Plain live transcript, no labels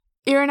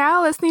You're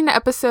now listening to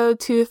episode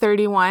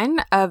 231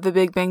 of the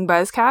Big Bang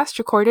Buzzcast,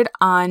 recorded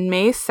on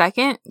May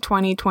 2nd,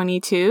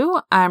 2022.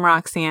 I'm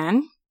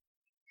Roxanne.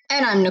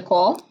 And I'm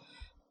Nicole.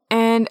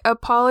 And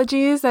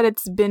apologies that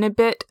it's been a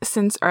bit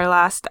since our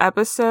last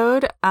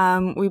episode.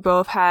 We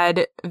both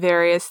had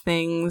various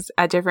things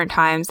at different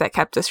times that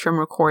kept us from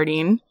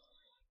recording.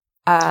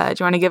 Do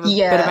you want to give a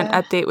bit of an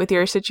update with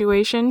your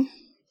situation?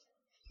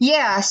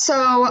 Yeah,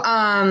 so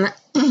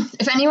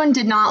if anyone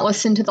did not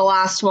listen to the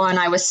last one,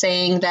 I was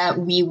saying that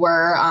we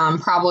were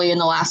probably in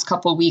the last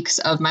couple weeks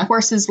of my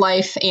horse's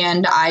life,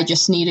 and I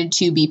just needed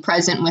to be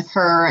present with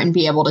her and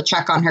be able to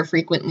check on her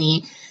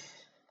frequently.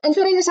 And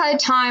setting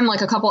aside time,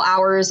 like a couple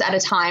hours at a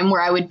time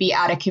where I would be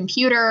at a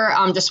computer,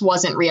 just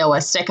wasn't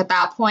realistic at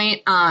that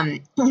point.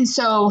 And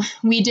so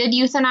we did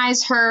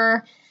euthanize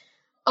her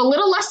a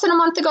little less than a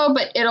month ago,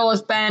 but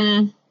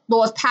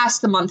we'll have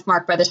passed the month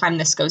mark by the time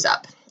this goes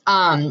up.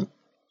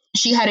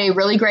 She had a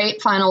really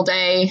great final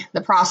day. The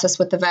process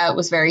with the vet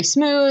was very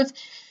smooth,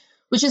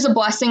 which is a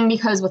blessing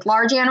because with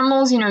large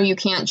animals, you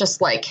can't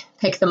just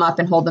pick them up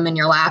and hold them in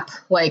your lap.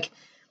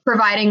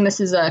 Providing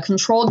this is a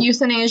controlled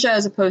euthanasia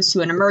as opposed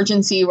to an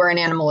emergency where an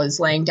animal is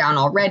laying down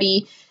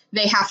already,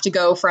 they have to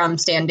go from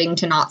standing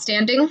to not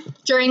standing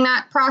during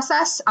that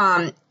process.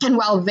 And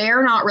while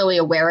they're not really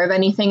aware of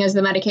anything as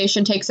the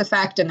medication takes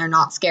effect and they're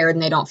not scared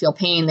and they don't feel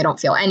pain, they don't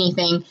feel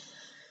anything,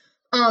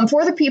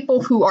 for the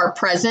people who are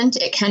present,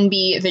 it can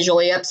be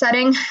visually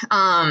upsetting.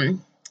 A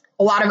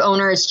lot of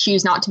owners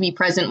choose not to be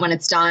present when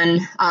it's done.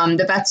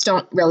 The vets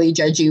don't really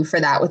judge you for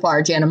that with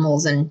large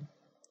animals. And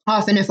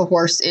often if a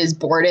horse is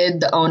boarded,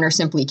 the owner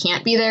simply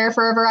can't be there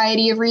for a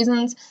variety of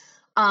reasons.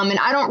 And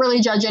I don't really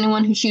judge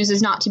anyone who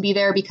chooses not to be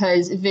there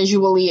because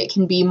visually it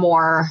can be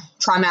more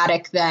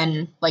traumatic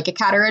than like a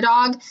cat or a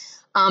dog.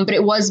 But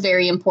it was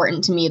very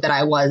important to me that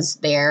I was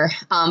there.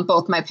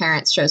 Both my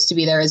parents chose to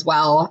be there as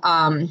well.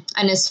 And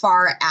as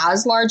far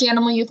as large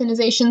animal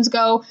euthanizations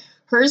go,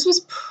 hers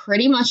was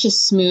pretty much as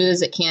smooth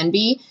as it can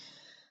be,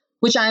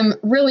 which I'm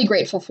really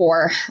grateful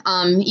for,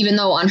 even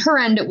though on her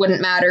end it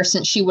wouldn't matter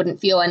since she wouldn't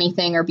feel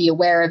anything or be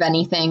aware of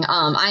anything.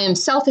 I am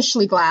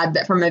selfishly glad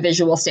that from a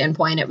visual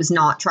standpoint, it was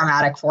not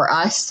traumatic for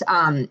us.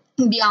 Beyond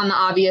the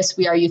obvious,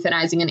 we are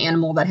euthanizing an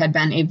animal that had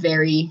been a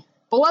very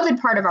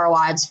beloved part of our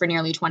lives for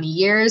nearly 20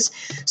 years.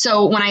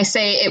 So when I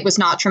say it was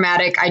not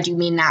traumatic, I do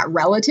mean that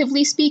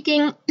relatively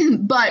speaking,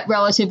 but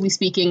relatively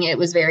speaking, it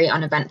was very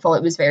uneventful.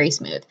 It was very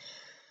smooth.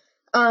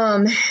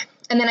 And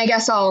then I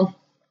guess I'll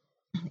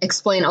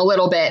explain a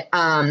little bit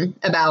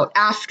about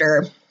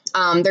after.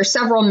 There's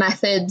several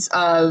methods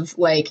of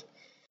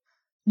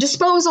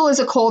disposal is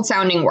a cold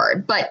sounding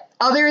word, but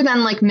other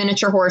than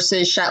miniature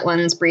horses,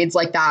 Shetlands, breeds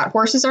like that,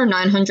 horses are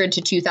 900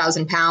 to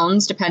 2,000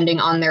 pounds, depending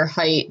on their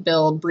height,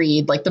 build,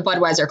 breed. The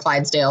Budweiser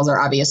Clydesdales are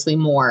obviously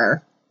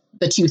more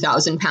the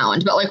 2,000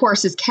 pound, but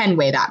horses can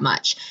weigh that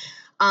much.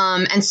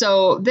 And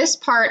so this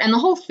part and the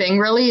whole thing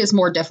really is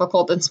more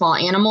difficult than small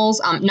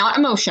animals, not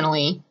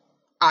emotionally,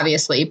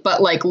 obviously,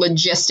 but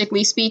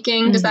logistically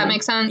speaking, does that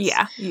make sense?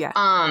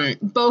 Yeah.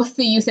 Both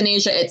the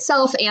euthanasia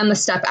itself and the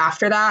step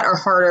after that are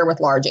harder with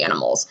large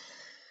animals.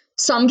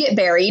 Some get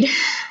buried,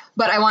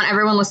 but I want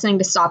everyone listening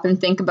to stop and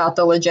think about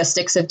the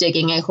logistics of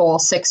digging a hole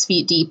 6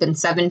 feet deep and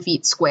 7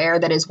 feet square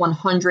that is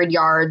 100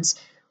 yards,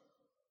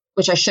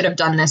 which I should have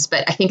done this,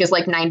 but I think is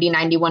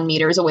 91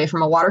 meters away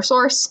from a water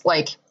source.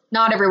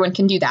 Not everyone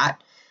can do that.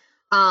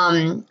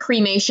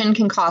 Cremation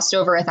can cost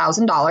over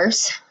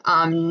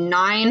 $1,000.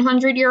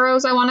 900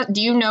 euros.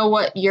 Do you know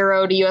what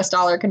euro to US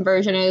dollar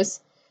conversion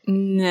is?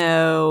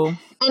 No.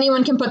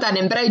 Anyone can put that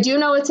in, but I do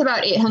know it's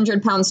about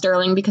 800 pounds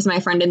sterling because my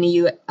friend in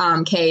the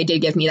UK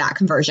did give me that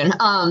conversion.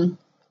 And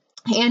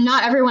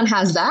not everyone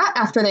has that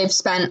after they've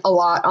spent a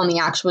lot on the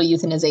actual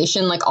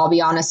euthanization. I'll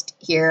be honest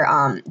here,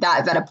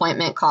 that vet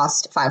appointment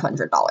cost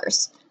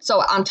 $500. So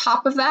on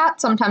top of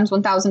that, sometimes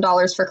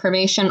 $1,000 for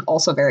cremation,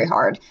 also very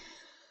hard.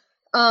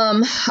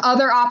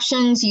 Other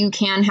options, you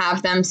can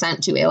have them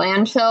sent to a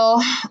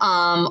landfill,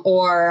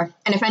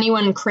 and if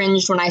anyone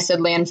cringed when I said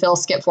landfill,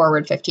 skip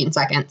forward 15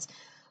 seconds.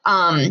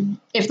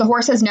 If the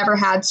horse has never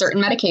had certain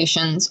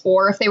medications,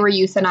 or if they were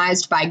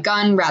euthanized by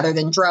gun rather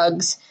than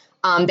drugs,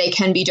 they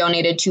can be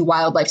donated to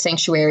wildlife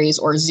sanctuaries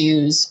or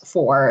zoos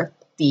for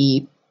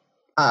the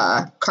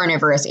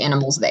carnivorous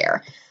animals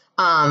there.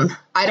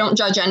 I don't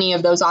judge any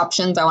of those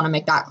options. I want to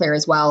make that clear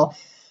as well.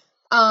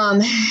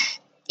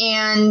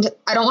 And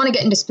I don't want to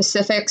get into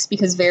specifics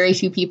because very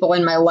few people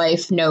in my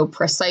life know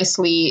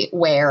precisely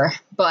where,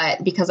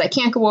 but because I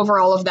can't go over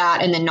all of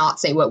that and then not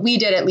say what we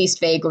did, at least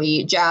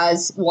vaguely,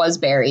 Jazz was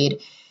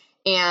buried.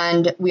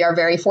 And we are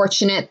very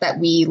fortunate that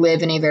we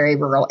live in a very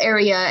rural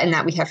area and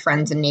that we have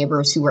friends and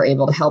neighbors who were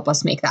able to help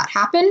us make that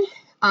happen.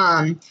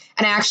 And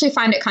I actually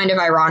find it kind of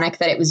ironic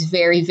that it was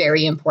very,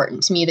 very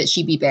important to me that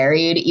she be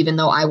buried, even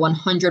though I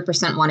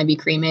 100% want to be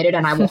cremated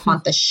and I will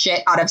haunt the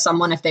shit out of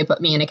someone if they put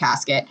me in a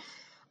casket.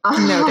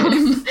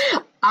 Noted.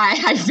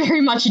 I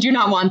very much do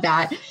not want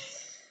that.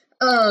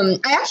 I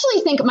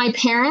actually think my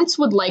parents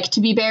would like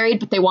to be buried,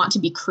 but they want to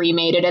be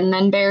cremated and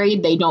then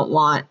buried. They don't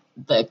want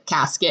the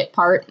casket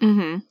part.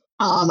 Mm-hmm.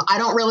 I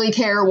don't really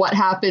care what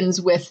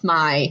happens with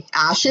my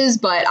ashes,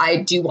 but I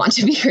do want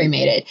to be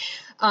cremated.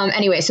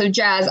 Anyway, so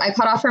Jazz, I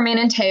cut off her mane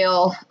and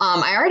tail.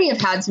 I already have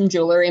had some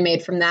jewelry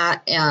made from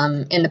that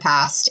in the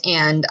past,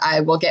 and I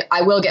will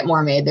get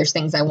more made. There's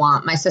things I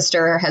want. My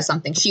sister has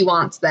something she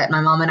wants that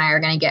my mom and I are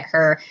going to get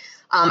her.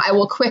 I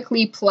will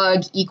quickly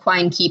plug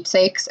Equine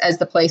Keepsakes as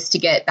the place to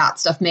get that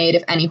stuff made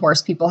if any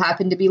horse people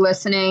happen to be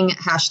listening.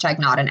 #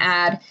 not an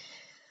ad.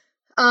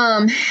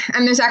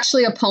 And there's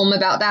actually a poem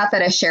about that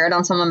I shared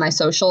on some of my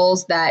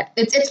socials that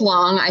it's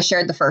long. I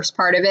shared the first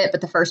part of it,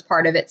 but the first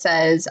part of it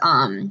says,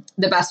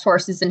 the best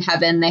horses in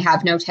heaven, they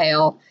have no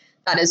tail.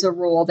 That is a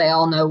rule they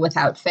all know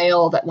without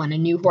fail, that when a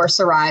new horse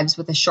arrives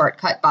with a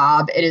shortcut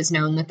bob, it is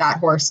known that that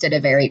horse did a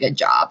very good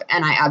job.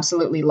 And I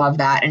absolutely love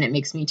that. And it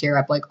makes me tear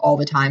up like all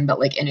the time, but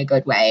like in a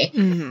good way.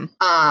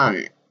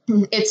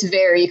 Mm-hmm. It's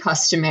very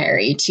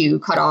customary to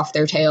cut off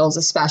their tails,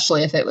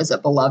 especially if it was a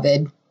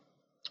beloved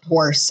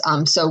horse.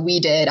 So we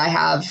did. I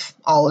have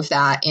all of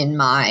that in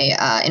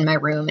my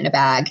room in a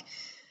bag.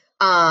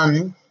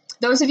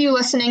 Those of you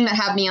listening that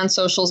have me on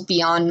socials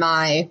beyond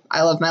my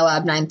I Love My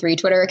Lab 93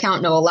 Twitter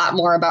account know a lot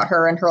more about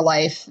her and her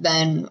life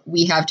than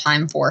we have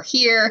time for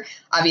here.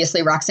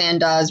 Obviously, Roxanne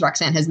does.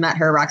 Roxanne has met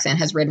her. Roxanne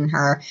has ridden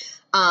her.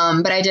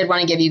 But I did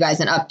want to give you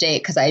guys an update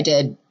because I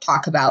did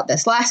talk about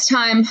this last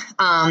time.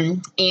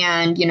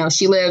 And, you know,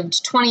 she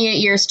lived 28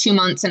 years, 2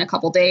 months, and a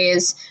couple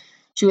days.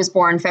 She was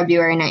born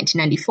February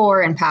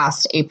 1994 and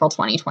passed April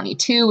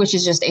 2022, which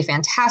is just a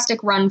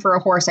fantastic run for a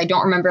horse. I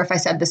don't remember if I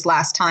said this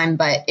last time,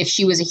 but if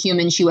she was a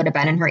human, she would have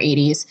been in her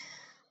 80s.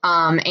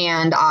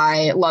 And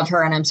I love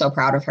her and I'm so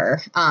proud of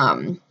her.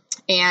 And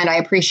I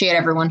appreciate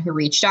everyone who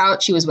reached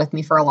out. She was with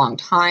me for a long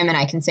time, and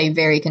I can say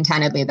very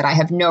contentedly that I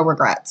have no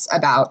regrets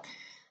about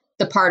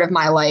the part of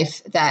my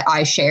life that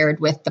I shared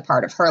with the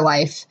part of her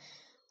life.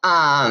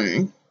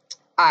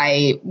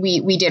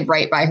 We did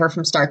right by her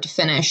from start to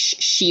finish.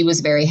 She was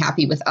very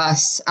happy with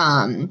us.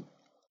 And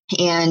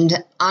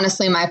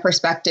honestly, my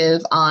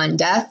perspective on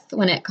death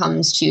when it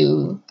comes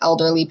to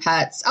elderly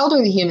pets,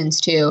 elderly humans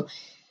too,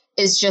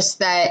 is just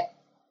that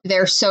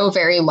they're so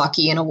very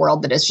lucky in a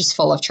world that is just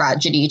full of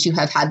tragedy to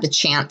have had the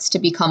chance to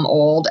become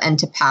old and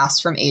to pass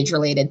from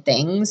age-related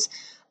things.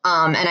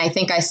 And I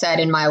think I said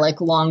in my like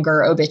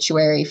longer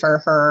obituary for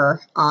her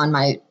on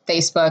my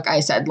Facebook, I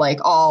said like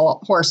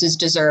all horses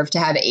deserve to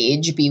have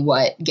age be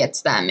what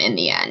gets them in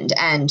the end.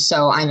 And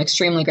so I'm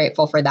extremely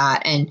grateful for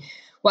that. And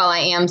while I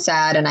am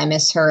sad and I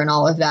miss her and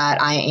all of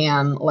that, I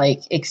am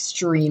like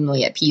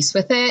extremely at peace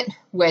with it,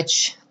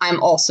 which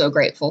I'm also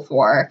grateful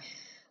for.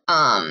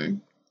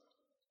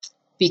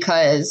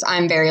 Because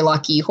I'm very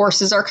lucky.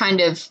 Horses are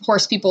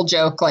horse people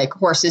joke like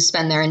horses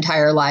spend their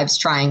entire lives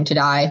trying to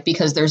die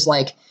because there's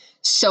like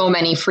so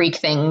many freak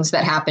things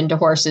that happen to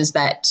horses,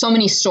 that so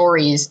many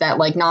stories that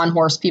like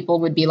non-horse people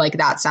would be like,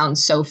 that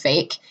sounds so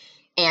fake.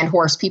 And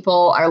horse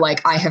people are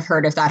like, I have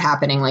heard of that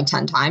happening like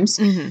 10 times.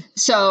 Mm-hmm.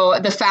 So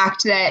the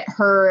fact that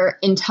her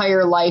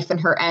entire life and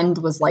her end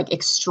was like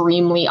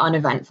extremely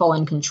uneventful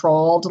and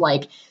controlled,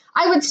 like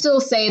I would still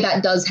say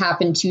that does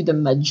happen to the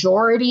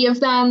majority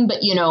of them,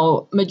 but you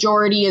know,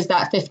 majority, is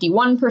that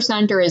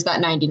 51% or is that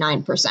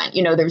 99%?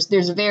 You know, there's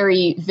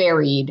very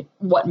varied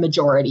what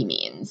majority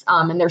means.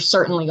 And there's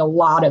certainly a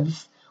lot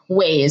of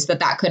ways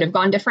that could have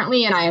gone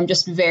differently. And I am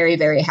just very,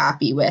 very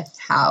happy with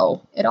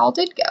how it all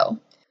did go.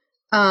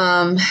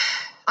 On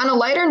a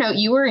lighter note,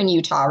 you were in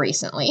Utah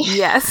recently.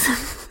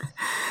 Yes.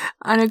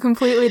 On a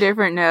completely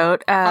different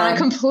note. On a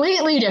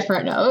completely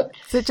different note.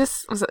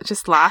 Was it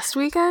just last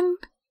weekend?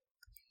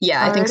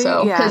 Yeah, already? I think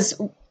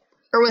so.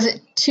 Or was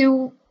it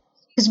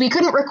because we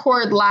couldn't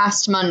record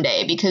last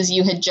Monday because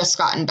you had just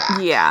gotten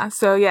back. Yeah.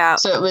 So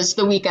it was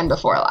the weekend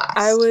before last.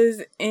 I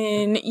was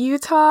in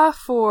Utah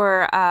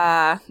for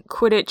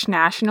Quidditch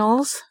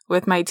Nationals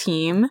with my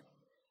team.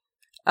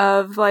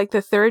 Of like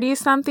the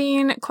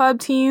 30-something club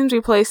teams,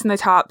 we placed in the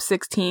top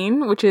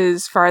 16, which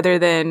is farther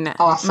than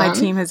my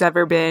team has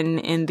ever been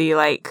in the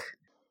like.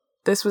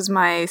 This was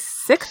my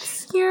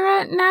 6th year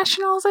at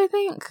Nationals, I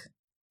think.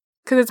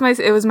 Because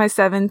it was my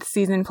 7th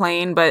season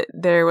playing, but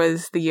there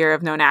was the year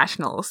of no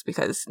nationals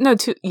because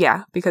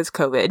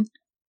COVID.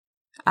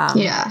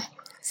 Yeah.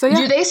 So yeah.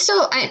 Do they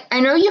still? I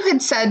know you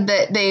had said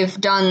that they've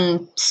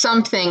done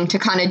something to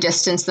kind of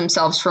distance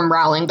themselves from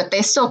Rowling, but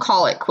they still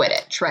call it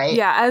Quidditch, right?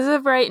 Yeah. As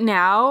of right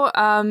now,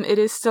 it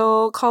is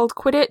still called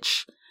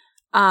Quidditch.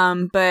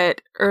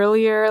 But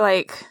earlier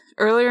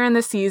in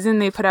the season,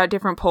 they put out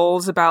different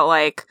polls about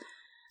like.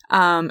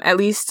 At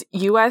least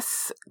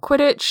U.S.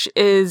 Quidditch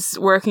is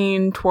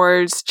working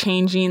towards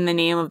changing the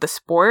name of the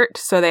sport.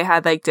 So they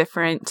had like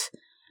different,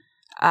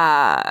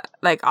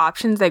 like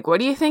options. Like, what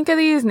do you think of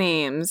these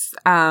names?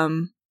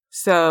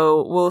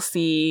 So we'll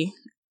see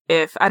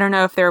I don't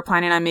know if they were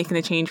planning on making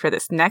the change for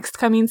this next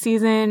coming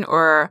season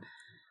or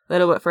a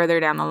little bit further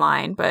down the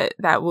line, but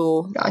that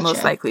will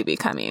most likely be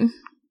coming.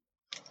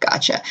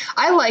 Gotcha.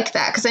 I like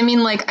that because I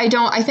mean, like,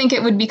 I think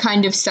it would be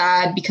kind of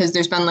sad because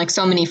there's been like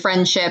so many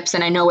friendships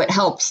and I know it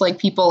helps like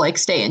people like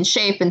stay in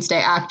shape and stay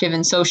active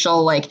and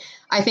social. Like,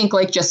 I think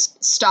like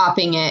just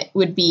stopping it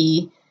would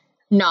be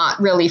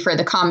not really for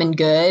the common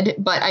good,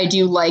 but I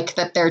do like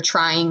that they're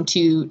trying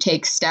to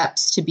take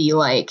steps to be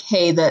like,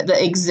 hey,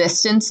 the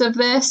existence of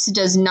this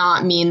does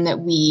not mean that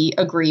we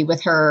agree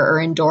with her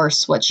or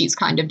endorse what she's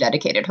kind of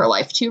dedicated her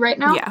life to right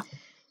now. Yeah.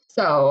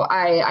 So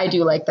I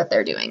do like that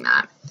they're doing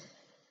that.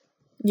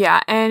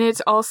 Yeah, and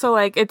it's also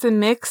like, it's a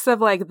mix of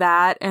like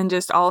that and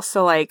just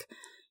also like,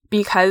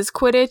 because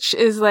Quidditch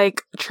is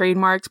like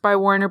trademarked by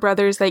Warner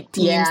Brothers, like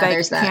teams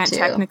that can't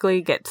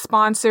technically get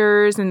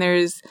sponsors, and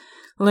there's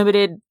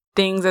limited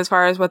things as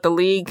far as what the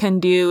league can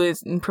do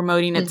is in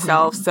promoting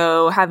itself.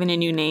 So having a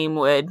new name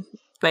would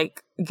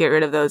like get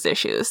rid of those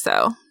issues.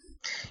 So,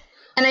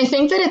 and I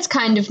think that it's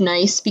kind of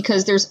nice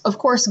because there's of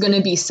course going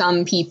to be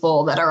some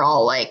people that are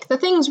all like, the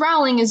things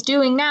Rowling is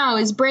doing now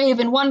is brave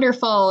and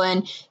wonderful,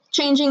 and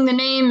changing the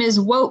name is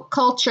woke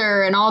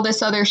culture and all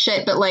this other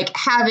shit. But like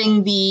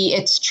having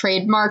its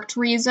trademarked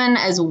reason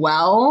as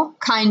well,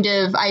 kind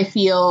of, I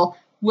feel,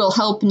 will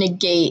help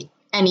negate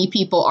any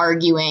people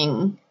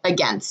arguing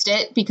against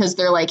it, because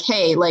they're like,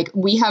 hey, like,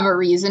 we have a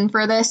reason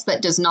for this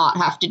that does not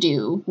have to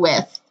do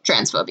with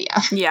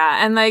transphobia.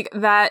 Yeah, and like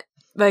that,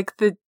 like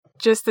the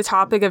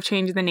topic of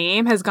changing the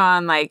name has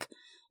gone like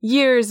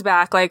years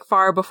back, like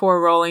far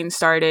before Rowling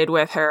started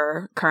with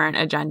her current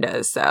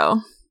agendas.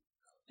 So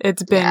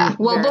it's been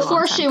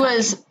before she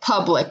was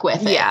public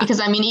with it. Because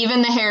I mean,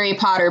 even the Harry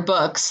Potter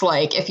books,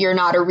 like, if you're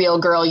not a real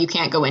girl, you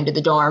can't go into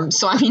the dorm.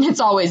 So I mean, it's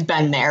always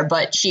been there,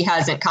 but she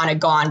hasn't kind of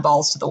gone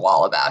balls to the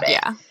wall about it.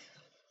 Yeah.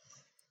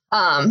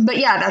 But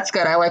yeah, that's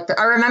good. I like that.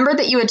 I remember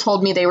that you had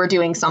told me they were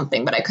doing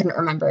something, but I couldn't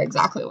remember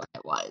exactly what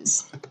it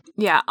was.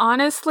 Yeah,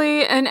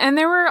 honestly, and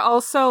there were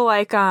also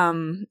like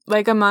among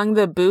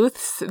the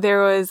booths,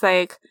 there was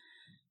like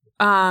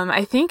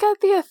I think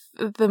at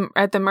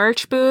the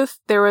merch booth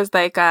there was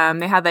like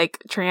they had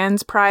like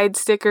trans pride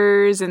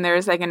stickers, and there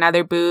was like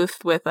another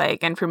booth with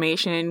like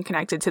information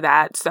connected to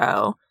that.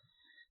 So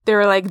they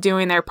were like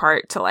doing their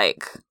part to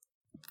like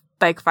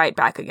fight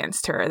back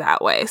against her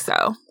that way.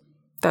 So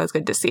that was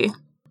good to see.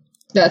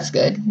 That's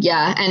good.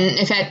 Yeah, and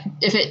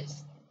if it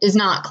is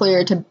not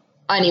clear to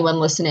anyone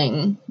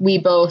listening, we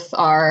both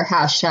are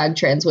hashtag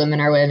trans women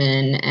are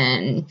women,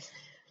 and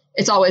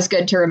it's always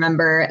good to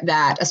remember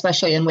that,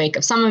 especially in wake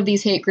of some of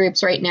these hate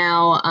groups right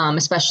now,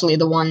 especially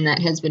the one that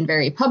has been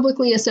very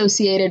publicly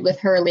associated with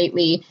her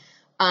lately.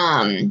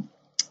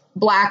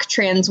 Black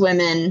trans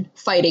women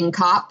fighting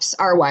cops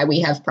are why we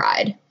have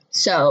pride.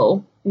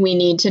 So we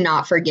need to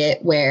not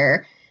forget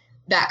where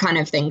that kind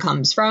of thing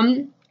comes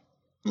from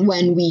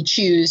when we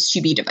choose to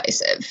be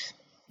divisive.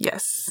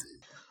 Yes.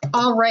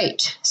 All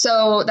right.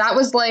 So that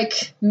was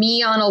like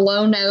me on a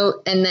low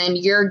note, and then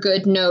your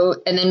good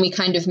note, and then we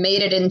kind of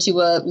made it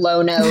into a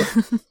low note.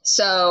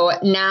 So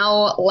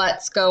now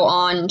let's go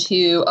on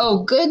to,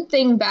 good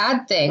thing,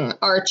 bad thing.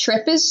 Our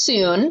trip is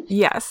soon.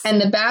 Yes.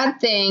 And the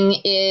bad thing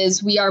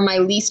is we are my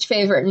least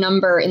favorite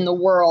number in the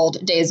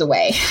world days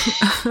away.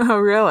 Oh,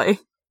 really?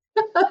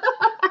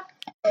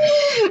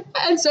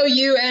 And so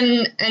you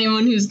and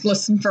anyone who's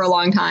listened for a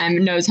long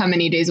time knows how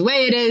many days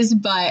away it is,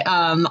 but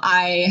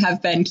I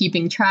have been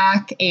keeping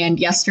track, and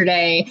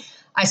yesterday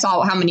I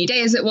saw how many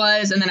days it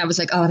was, and then I was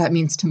like, oh, that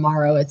means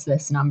tomorrow it's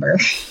this number.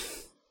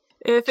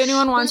 If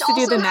anyone wants to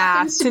do the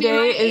math,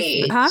 today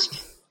is... Huh?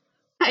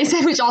 I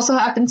said, which also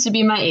happens to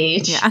be my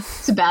age. Yeah.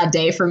 It's a bad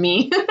day for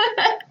me.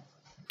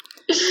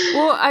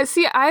 Well, I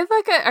see,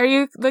 are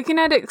you looking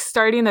at it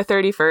starting the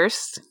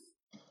 31st?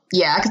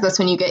 Yeah, because that's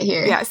when you get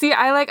here. Yeah, see,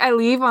 I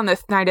leave on the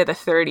night of the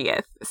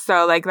 30th.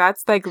 So, like,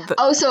 that's like...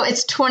 so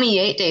it's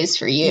 28 days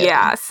for you.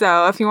 Yeah,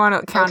 so if you want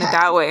to count it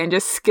that way and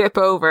just skip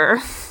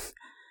over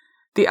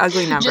the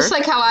ugly number. Just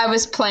like how I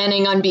was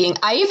planning on being...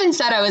 I even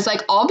said, I was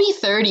like, I'll be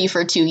 30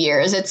 for 2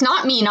 years. It's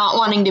not me not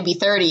wanting to be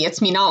 30.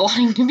 It's me not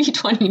wanting to be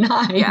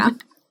 29. Yeah.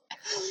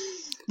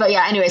 But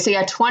yeah, anyway, so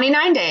yeah,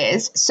 29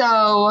 days.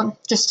 So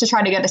just to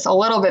try to get us a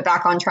little bit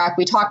back on track,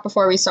 we talked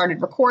before we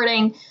started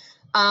recording.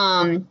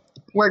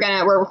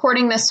 We're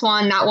recording this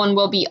one. That one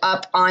will be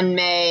up on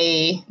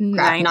May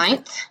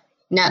 9th.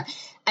 No.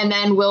 And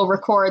then we'll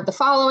record the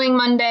following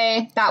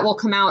Monday. That will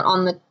come out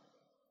on the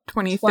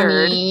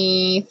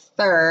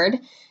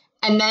 23rd.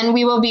 And then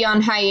we will be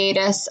on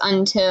hiatus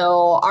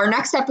until our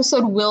next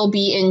episode will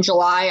be in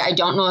July. I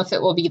don't know if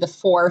it will be the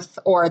 4th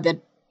or the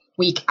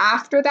week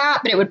after that,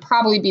 but it would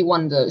probably be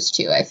one of those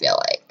two, I feel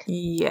like.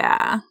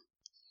 Yeah.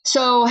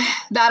 So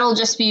that'll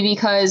just be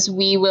because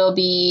we will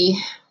be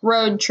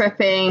road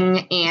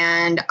tripping,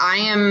 and I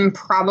am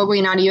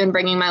probably not even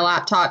bringing my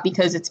laptop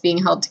because it's being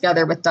held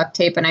together with duct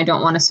tape, and I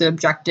don't want to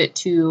subject it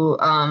to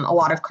a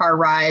lot of car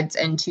rides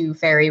and 2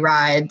 ferry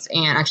rides,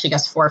 and actually I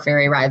guess 4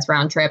 ferry rides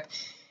round trip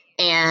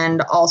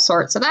and all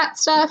sorts of that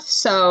stuff.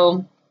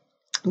 So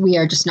we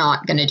are just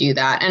not going to do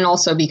that. And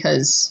also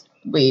because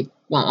we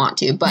won't want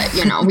to, but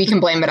we can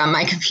blame it on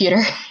my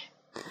computer.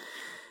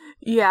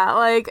 Yeah,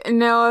 like,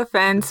 no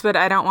offense, but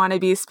I don't want to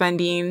be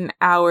spending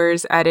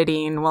hours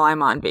editing while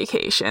I'm on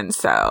vacation,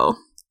 so...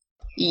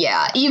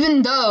 Yeah,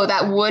 even though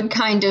that would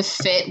kind of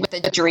fit with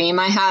a dream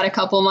I had a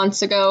couple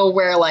months ago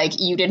where, like,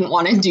 you didn't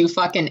want to do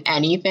fucking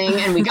anything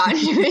and we got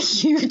into a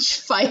huge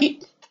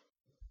fight.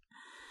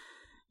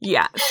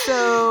 Yeah.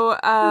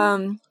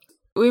 So,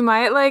 we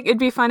might it'd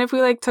be fun if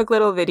we took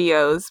little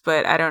videos,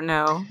 but I don't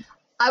know.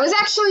 I was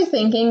actually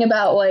thinking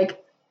about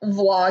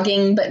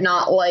vlogging, but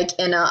not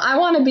in a I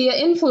want to be an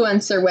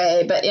influencer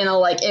way, but in a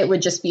it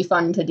would just be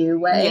fun to do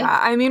way. Yeah,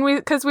 I mean,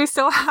 because we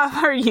still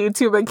have our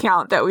YouTube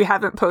account that we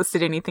haven't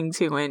posted anything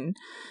to in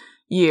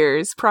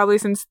years, probably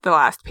since the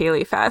last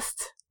Paley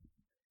Fest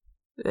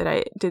that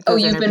I did. Oh,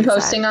 you've been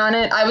posting on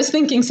it? I was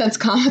thinking since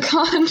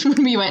Comic-Con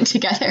when we went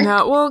together.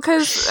 No, well,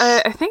 because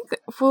I think,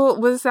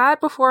 was that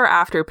before or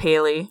after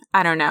Paley?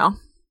 I don't know.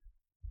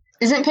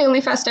 Isn't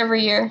Paley Fest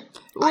every year?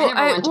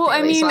 Well,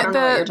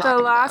 the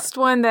last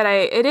one that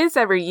it is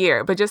every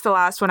year, but just the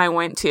last one I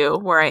went to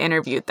where I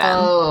interviewed them.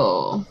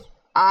 Oh,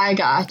 I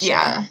gotcha.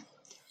 Yeah.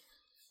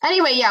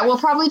 Anyway, yeah, we'll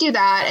probably do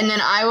that, and then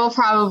I will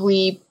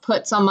probably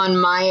put some on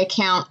my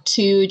account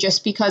too,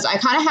 just because I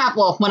kind of have,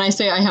 when I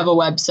say I have a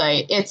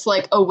website, it's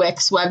a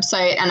Wix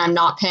website, and I'm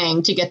not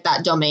paying to get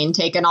that domain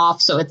taken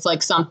off, so it's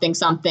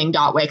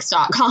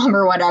something.wix.com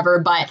or whatever,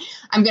 but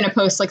I'm going to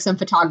post some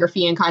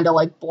photography and kind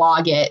of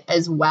blog it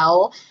as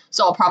well,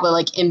 so I'll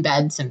probably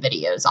embed some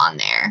videos on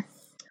there,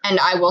 and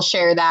I will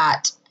share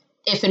that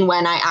if and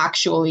when I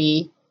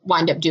actually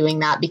wind up doing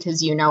that,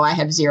 because I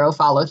have zero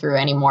follow through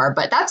anymore.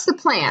 But that's the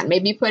plan.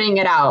 Maybe putting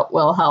it out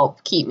will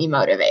help keep me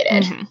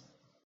motivated. Mm-hmm.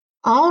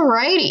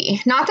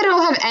 Alrighty. Not that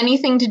it'll have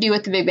anything to do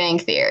with the Big Bang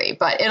Theory,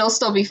 but it'll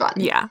still be fun.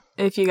 Yeah,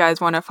 if you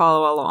guys want to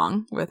follow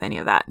along with any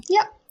of that.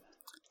 Yep.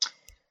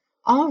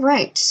 All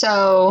right.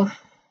 So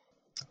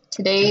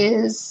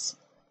today's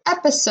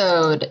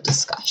episode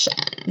discussion.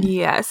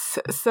 Yes.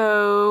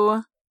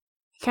 So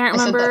can't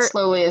remember. I said that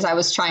slowly as I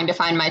was trying to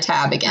find my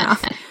tab again. No.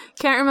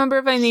 Can't remember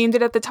if I named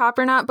it at the top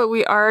or not, but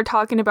we are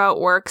talking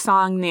about work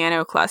song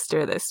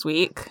Nanocluster this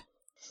week,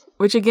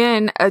 which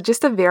again,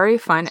 just a very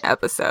fun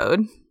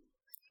episode.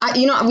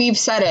 We've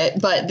said it,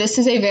 but this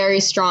is a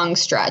very strong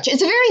stretch.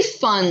 It's a very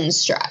fun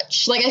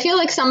stretch. I feel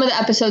some of the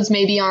episodes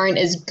maybe aren't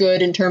as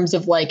good in terms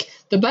of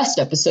the best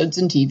episodes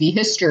in TV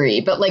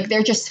history, but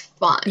they're just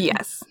fun.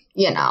 Yes.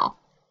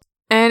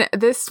 And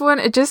this one,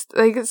 it just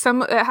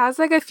it has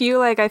a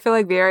few I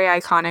feel very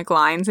iconic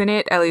lines in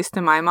it, at least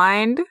in my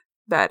mind,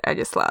 that I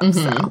just love.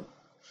 Mm-hmm. So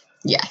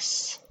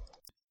yes.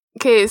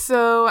 Okay,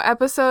 so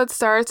episode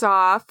starts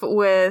off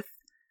with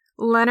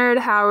Leonard,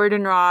 Howard,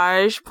 and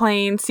Raj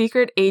playing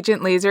secret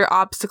agent laser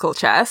obstacle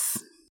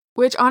chess,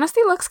 which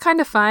honestly looks kind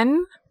of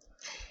fun.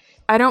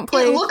 I don't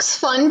play. It looks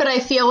fun, but I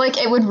feel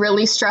it would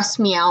really stress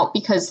me out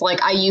because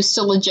I used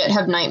to legit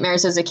have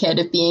nightmares as a kid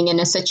of being in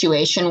a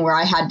situation where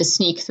I had to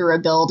sneak through a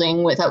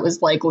building that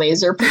was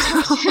laser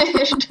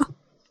protected.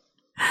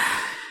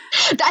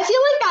 I feel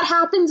that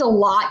happens a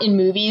lot in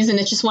movies, and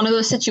it's just one of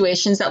those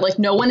situations that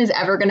no one is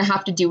ever going to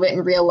have to do it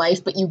in real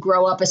life, but you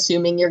grow up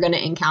assuming you're going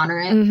to encounter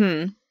it.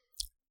 Mm-hmm.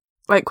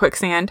 Like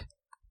quicksand.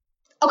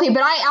 Okay,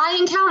 but I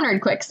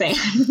encountered quicksand.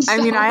 So I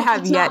mean, I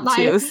have yet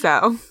to,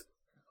 so.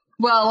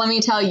 Well, let me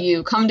tell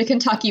you, come to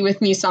Kentucky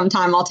with me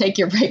sometime. I'll take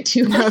your break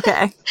too.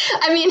 Okay.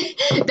 I mean,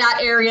 that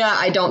area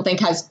I don't think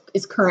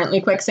is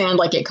currently quicksand.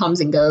 It comes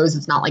and goes.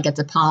 It's not it's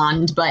a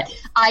pond, but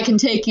I can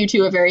take you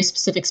to a very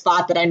specific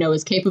spot that I know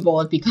is capable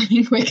of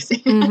becoming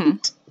quicksand.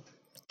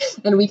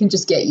 Mm-hmm. And we can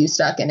just get you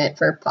stuck in it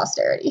for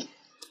posterity.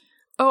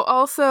 Oh,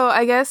 also,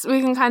 I guess we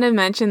can kind of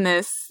mention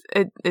this.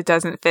 It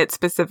doesn't fit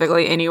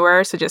specifically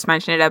anywhere, so just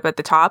mention it up at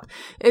the top.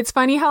 It's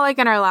funny how,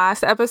 in our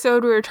last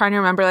episode, we were trying to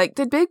remember,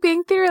 did Big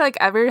Bang Theory,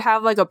 ever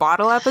have, a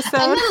bottle episode?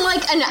 And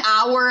then, an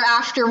hour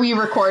after we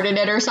recorded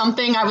it or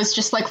something, I was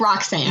just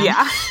Roxanne.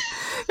 Yeah.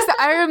 So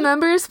I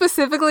remember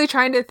specifically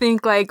trying to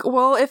think,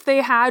 well, if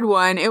they had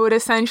one, it would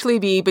essentially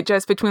be but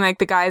just between,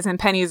 the guys in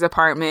Penny's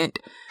apartment.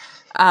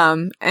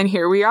 And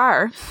here we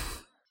are.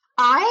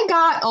 I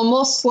got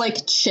almost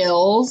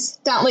chills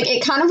down.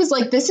 It kind of was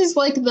this is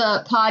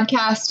the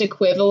podcast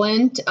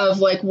equivalent of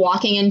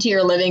walking into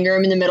your living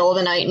room in the middle of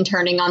the night and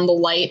turning on the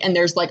light and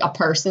there's a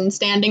person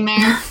standing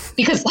there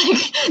because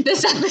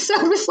this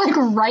episode was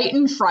right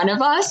in front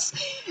of us.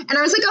 And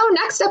I was oh,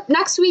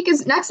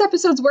 next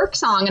episode's work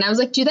song. And I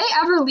was do they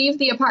ever leave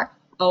the apartment?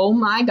 Oh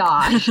my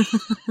gosh.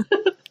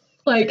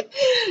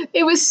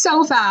 It was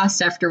so fast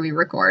after we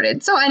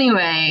recorded. So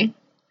anyway,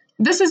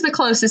 this is the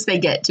closest they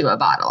get to a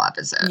bottle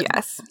episode.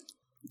 Yes.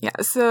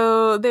 Yeah,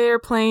 so they're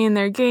playing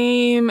their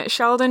game.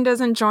 Sheldon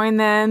doesn't join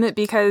them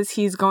because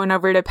he's going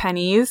over to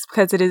Penny's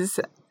because it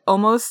is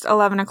almost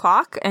 11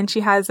 o'clock and she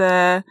has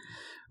a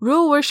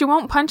rule where she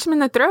won't punch him in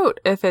the throat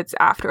if it's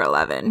after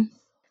 11.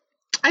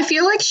 I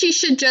feel she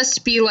should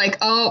just be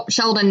oh,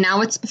 Sheldon,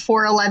 now it's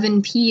before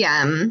 11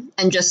 p.m.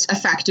 and just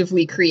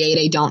effectively create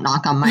a don't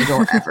knock on my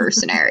door ever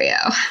scenario.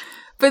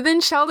 But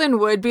then Sheldon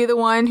would be the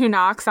one who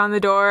knocks on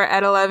the door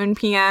at 11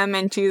 p.m.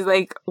 and she's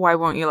why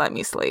won't you let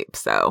me sleep?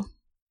 So.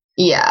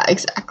 Yeah,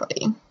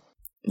 exactly.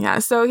 Yeah,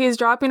 so he's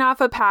dropping off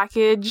a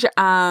package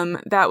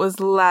that was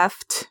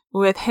left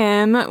with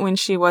him when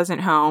she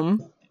wasn't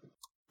home.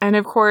 And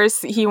of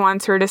course, he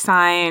wants her to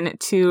sign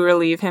to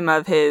relieve him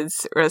of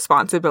his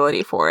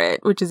responsibility for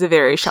it, which is a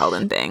very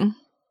Sheldon thing.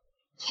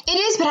 It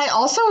is, but I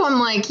also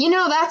am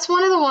that's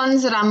one of the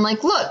ones that I'm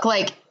look,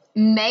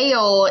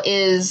 mail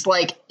is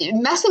like,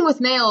 messing with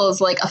mail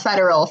is like a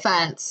federal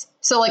offense.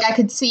 So like I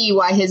could see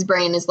why his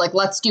brain is like,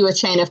 let's do a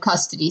chain of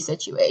custody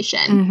situation.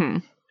 Mm-hmm.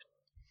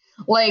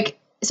 Like,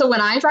 so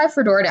when I drive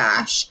for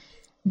DoorDash,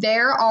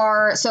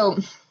 so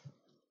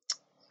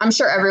I'm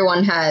sure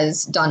everyone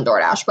has done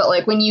DoorDash, but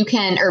like when you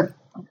can, or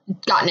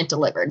gotten it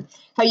delivered,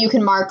 how you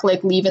can mark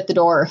like leave at the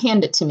door or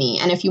hand it to me.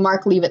 And if you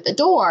mark leave at the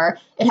door,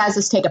 it has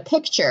us take a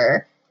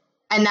picture.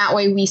 And that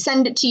way we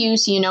send it to you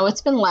so you know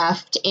it's been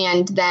left.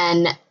 And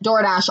then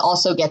DoorDash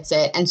also gets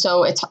it. And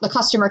so the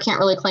customer can't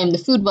really claim the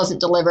food wasn't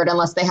delivered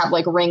unless they have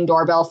like Ring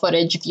doorbell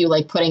footage of you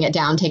like putting it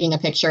down, taking a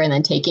picture and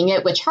then taking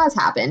it, which has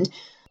happened.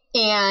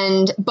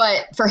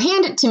 But for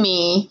hand it to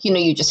me,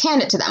 you just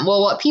hand it to them.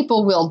 Well, what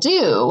people will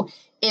do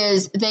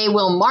is they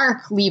will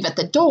mark leave at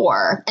the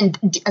door. And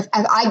if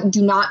I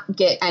do not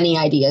get any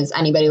ideas,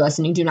 anybody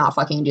listening, do not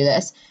fucking do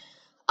this.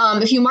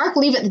 If you mark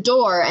leave at the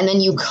door and then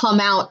you come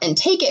out and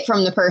take it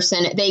from the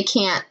person, they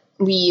can't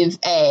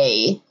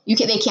they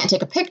can't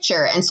take a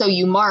picture. And so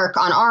you mark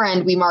on our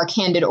end, we mark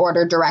handed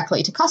order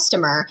directly to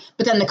customer,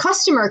 but then the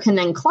customer can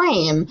then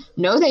claim,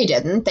 no, they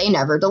didn't, they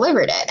never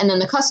delivered it. And then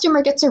the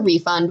customer gets a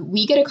refund,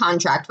 we get a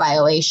contract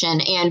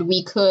violation, and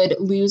we could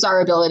lose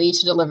our ability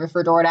to deliver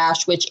for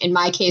DoorDash, which in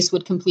my case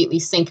would completely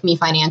sink me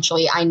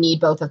financially. I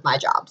need both of my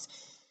jobs.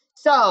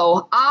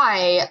 So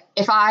I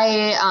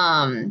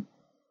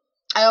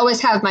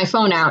always have my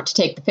phone out to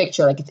take the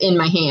picture, like it's in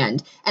my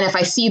hand. And if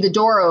I see the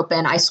door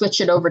open, I switch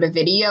it over to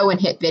video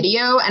and hit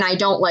video. And I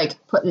don't like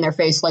put in their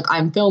face like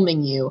I'm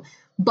filming you.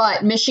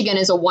 But Michigan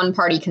is a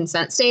one-party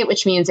consent state,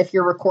 which means if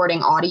you're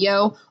recording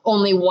audio,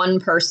 only one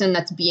person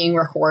that's being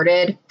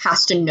recorded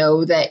has to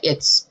know that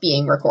it's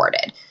being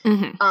recorded.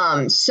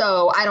 Mm-hmm.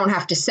 So I don't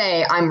have to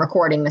say I'm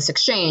recording this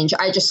exchange.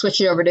 I just switch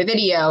it over to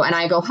video and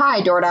I go,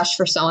 hi, DoorDash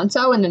for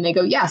so-and-so. And then they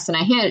go, yes. And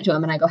I hand it to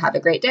them and I go, have a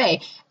great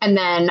day. And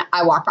then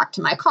I walk back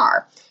to my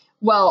car.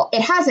 Well,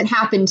 it hasn't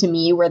happened to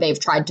me where they've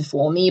tried to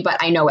fool me, but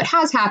I know it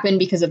has happened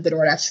because of the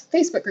DoorDash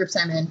Facebook groups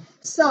I'm in.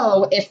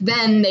 So if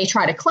then they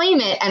try to claim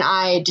it and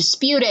I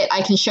dispute it,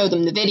 I can show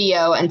them the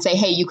video and say,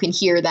 hey, you can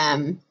hear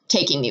them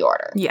taking the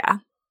order. Yeah.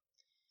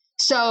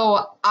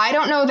 So I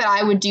don't know that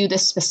I would do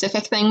this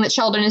specific thing that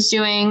Sheldon is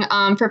doing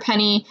for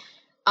Penny,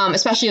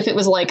 especially if it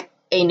was like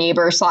a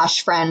neighbor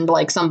 / friend,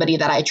 like somebody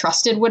that I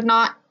trusted would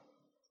not,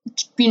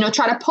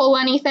 try to pull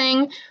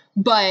anything.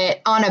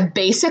 But on a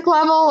basic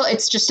level,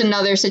 it's just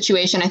another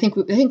situation. I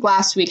think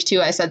last week, too,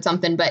 I said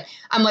something, but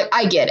I'm like,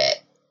 I get it.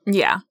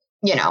 Yeah.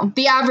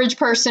 The average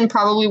person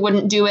probably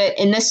wouldn't do it.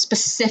 In this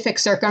specific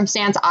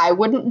circumstance, I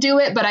wouldn't do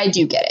it, but I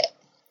do get it.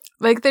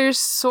 Like, there's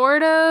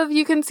sort of,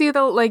 you can see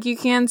the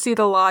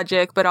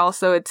logic, but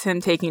also it's him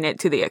taking it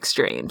to the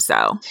extreme,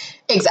 so.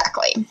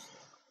 Exactly.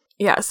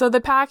 Yeah, so the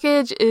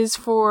package is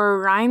for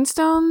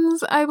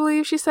rhinestones, I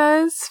believe she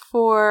says.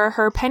 For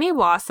her penny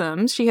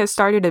blossoms, she has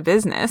started a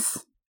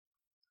business.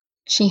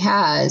 She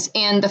has.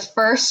 And the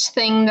first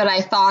thing that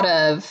I thought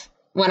of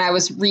when I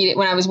was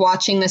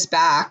watching this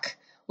back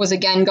was,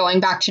 again, going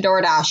back to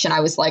DoorDash. And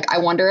I was like, I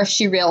wonder if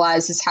she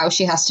realizes how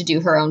she has to do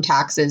her own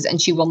taxes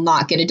and she will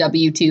not get a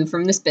W-2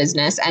 from this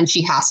business and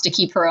she has to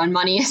keep her own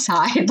money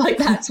aside. Like,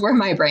 that's where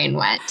my brain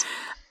went.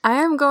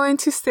 I am going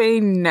to say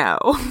no.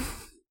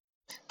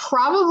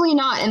 Probably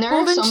not. And there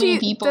are so many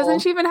people. Doesn't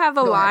she even have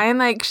the line,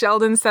 like,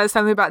 Sheldon says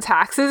something about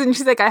taxes and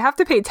she's like, I have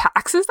to pay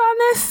taxes on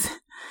this?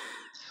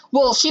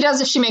 Well, she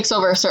does if she makes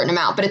over a certain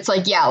amount, but it's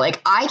like, yeah, like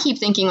I keep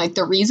thinking like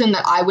the reason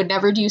that I would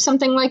never do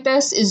something like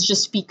this is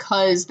just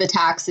because the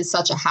tax is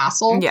such a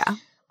hassle. Yeah.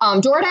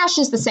 DoorDash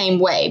is the same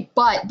way,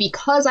 but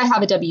because I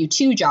have a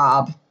W-2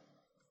 job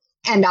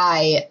and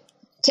I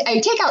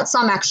take out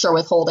some extra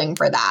withholding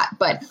for that,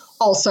 but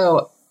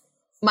also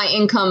my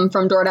income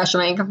from DoorDash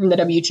and my income from the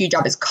W-2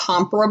 job is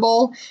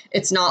comparable.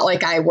 It's not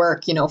like I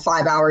work,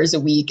 5 hours a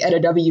week at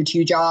a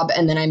W-2 job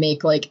and then I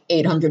make like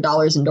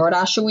 $800 in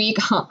DoorDash a week.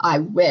 I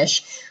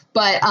wish.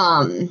 But,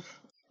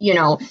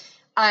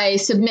 I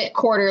submit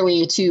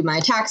quarterly to my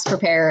tax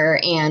preparer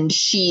and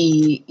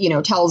she,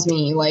 tells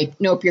me like,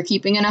 nope, you're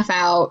keeping enough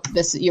out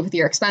with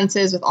your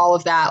expenses, with all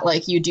of that.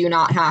 Like you do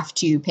not have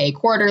to pay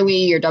quarterly.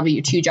 Your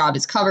W-2 job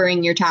is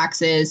covering your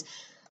taxes.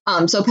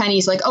 So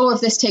Penny's like, oh,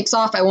 if this takes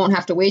off, I won't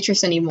have to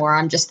waitress anymore.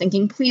 I'm just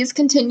thinking, please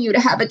continue to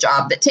have a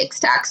job that takes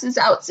taxes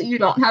out so you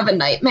don't have a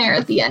nightmare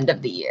at the end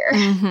of the year.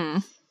 Mm-hmm.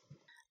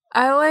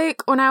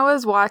 When I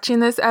was watching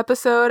this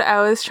episode,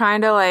 I was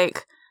trying to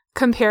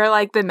compare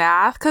the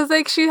math because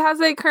she has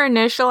her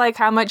initial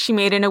how much she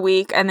made in a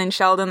week, and then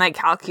Sheldon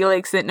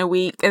calculates it in a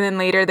week, and then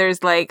later there's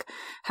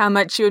how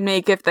much she would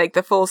make if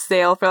the full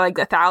sale for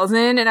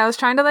 1,000, and I was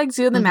trying to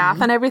do the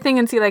math on everything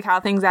and see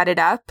how things added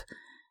up,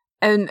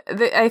 and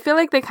I feel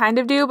they kind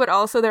of do, but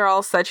also they're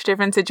all such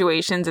different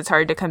situations it's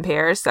hard to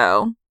compare,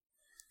 so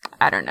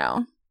I don't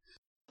know.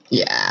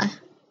 Yeah.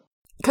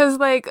 Because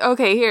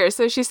okay, here,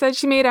 so she said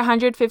she made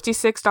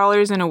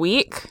 $156 in a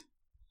week,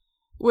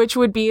 which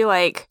would be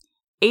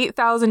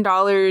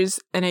 $8,000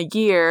 in a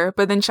year,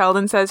 but then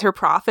Sheldon says her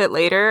profit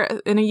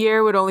later in a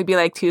year would only be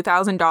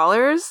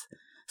 $2,000.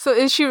 So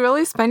is she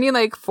really spending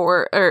like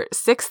 $4,000 or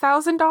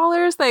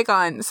 $6,000 like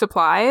on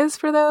supplies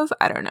for those?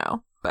 I don't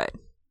know, but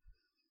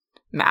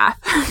math.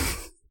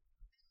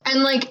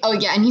 And like, oh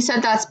yeah, and he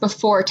said that's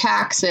before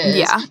taxes.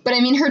 Yeah. But I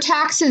mean, her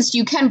taxes,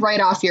 you can write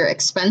off your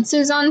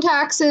expenses on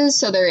taxes,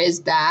 so there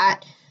is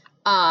that.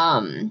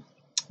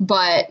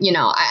 But you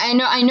know,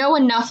 I know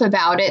enough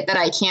about it that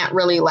I can't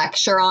really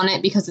lecture on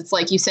it, because it's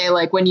like you say,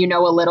 like when you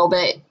know a little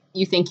bit,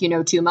 you think you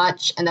know too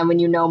much, and then when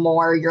you know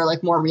more, you're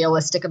like more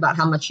realistic about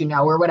how much you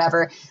know or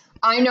whatever.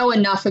 I know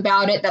enough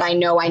about it that I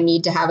know I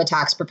need to have a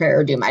tax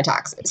preparer do my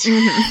taxes.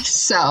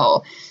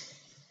 So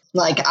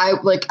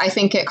I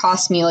think it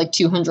cost me like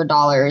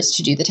 $200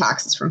 to do the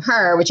taxes from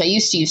her, which I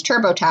used to use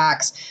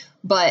TurboTax,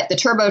 but the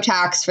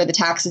TurboTax for the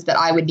taxes that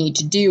I would need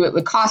to do, it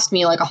would cost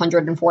me like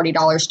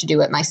 $140 to do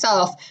it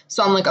myself.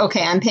 So I'm like,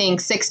 okay, I'm paying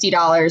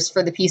 $60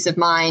 for the peace of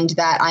mind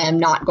that I am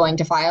not going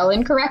to file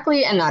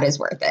incorrectly, and that is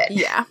worth it.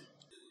 Yeah.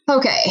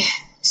 Okay,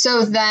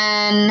 so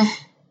then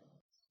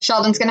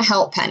Sheldon's going to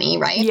help Penny,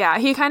 right? Yeah,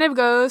 he kind of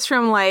goes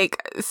from like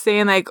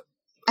saying like,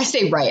 I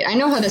say right. I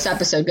know how this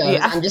episode goes.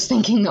 Yeah. I'm just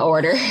thinking the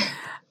order.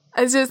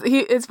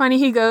 It's funny.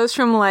 He goes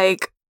from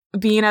like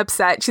being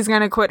upset she's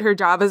going to quit her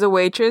job as a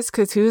waitress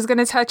because who's going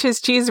to touch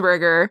his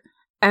cheeseburger?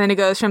 And then it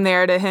goes from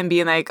there to him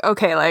being like,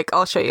 okay, like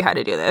I'll show you how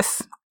to do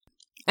this.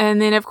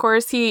 And then of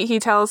course he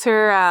tells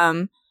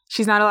her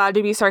she's not allowed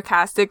to be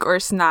sarcastic or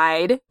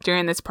snide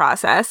during this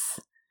process,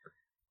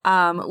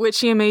 which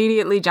she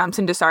immediately jumps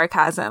into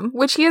sarcasm,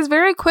 which he is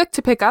very quick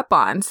to pick up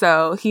on.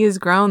 So he has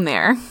grown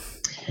there.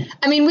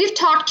 I mean, we've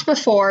talked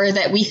before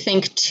that we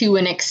think to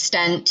an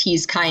extent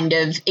he's kind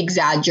of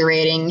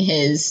exaggerating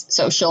his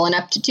social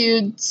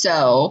ineptitude.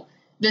 So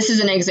this is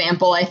an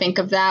example, I think,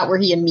 of that, where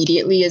he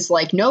immediately is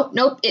like,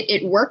 nope,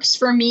 it works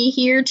for me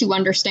here to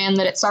understand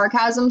that it's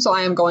sarcasm, so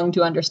I am going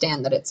to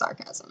understand that it's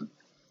sarcasm.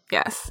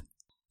 Yes.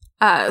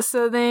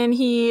 So then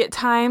he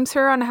times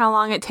her on how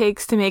long it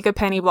takes to make a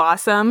penny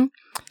blossom,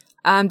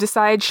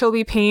 decides she'll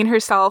be paying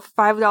herself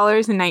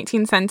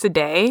 $5.19 a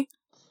day.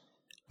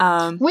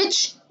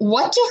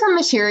 What do her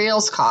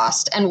materials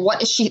cost, and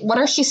what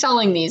are she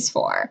selling these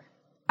for?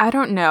 I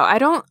don't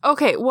know.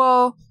 Okay,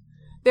 well,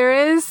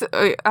 there was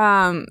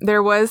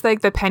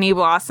like the Penny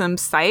Blossom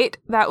site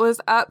that was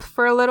up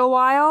for a little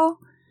while,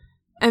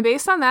 and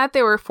based on that,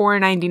 they were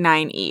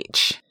 $4.99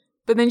 each.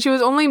 But then she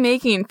was only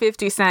making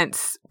 50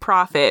 cents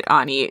profit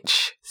on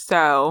each,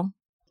 so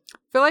I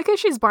feel like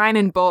if she's buying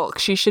in bulk,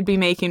 she should be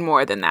making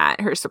more than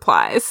that, her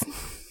supplies.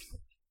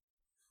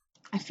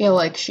 I feel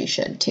like she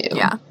should too.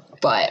 Yeah.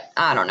 But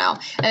I don't know.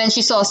 And then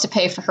she still has to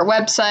pay for her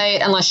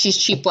website, unless she's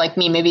cheap like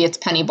me. Maybe it's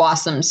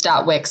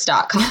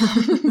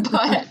pennyblossoms.wix.com.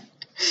 But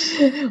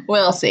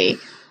we'll see.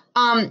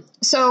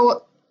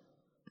 So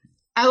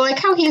I like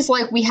how he's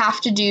like, we have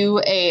to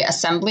do a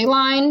assembly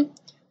line,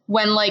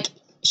 when like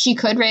she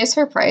could raise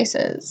her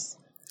prices.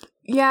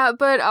 Yeah,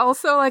 but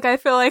also like I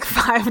feel like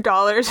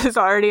 $5 is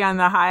already on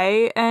the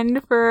high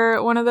end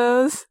for one of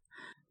those.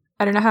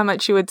 I don't know how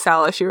much she would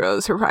sell if she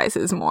rose her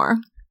prices more.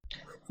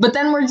 But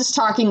then we're just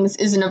talking, this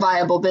isn't a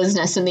viable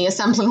business, and the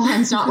assembly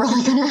line's not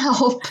really going to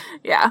help.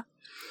 Yeah.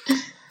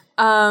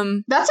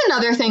 That's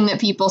another thing that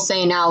people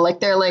say now.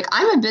 Like, they're like,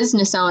 I'm a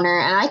business owner,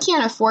 and I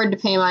can't afford to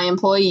pay my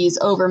employees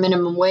over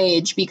minimum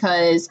wage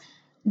because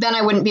then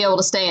I wouldn't be able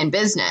to stay in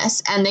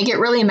business. And they get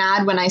really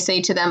mad when I say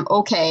to them,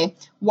 okay,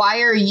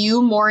 why are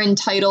you more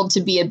entitled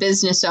to be a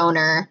business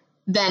owner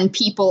than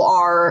people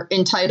are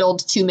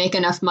entitled to make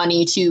enough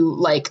money to,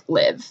 like,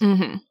 live?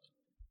 Mm-hmm.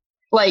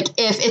 Like,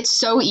 if it's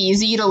so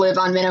easy to live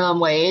on minimum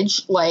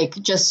wage, like,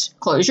 just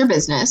close your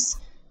business,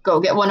 go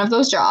get one of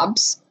those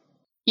jobs.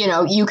 You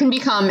know, you can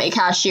become a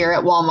cashier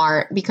at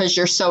Walmart because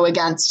you're so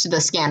against the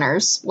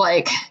scanners.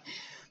 Like,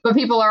 but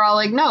people are all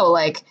like, no,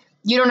 like,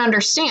 you don't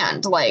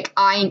understand. Like,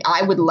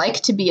 I would like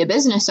to be a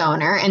business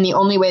owner, and the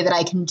only way that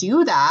I can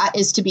do that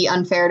is to be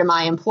unfair to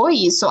my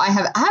employees. So I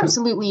have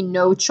absolutely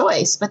no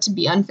choice but to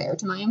be unfair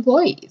to my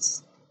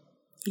employees.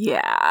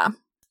 Yeah.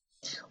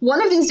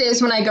 One of these days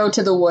when I go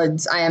to the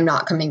woods, I am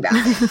not coming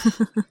back.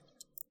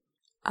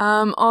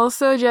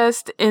 Also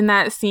just in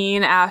that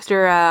scene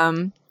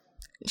after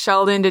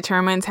Sheldon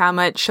determines how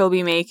much she'll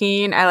be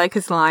making, I like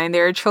his line,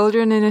 there are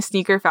children in a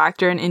sneaker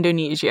factory in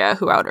Indonesia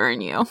who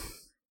out-earn you.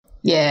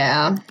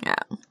 Yeah. Yeah.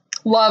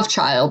 Love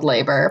child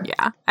labor.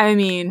 Yeah. I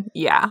mean,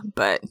 yeah,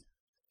 but...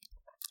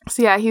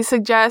 So yeah, he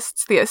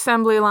suggests the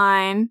assembly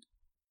line.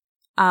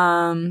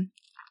 And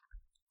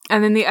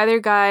then the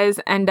other guys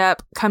end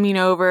up coming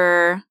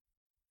over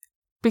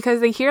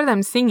because they hear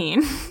them singing.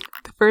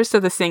 The first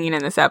of the singing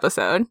in this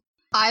episode.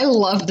 I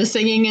love the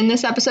singing in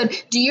this episode.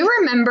 Do you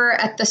remember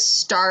at the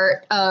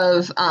start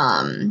of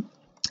the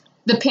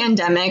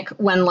pandemic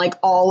when like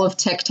all of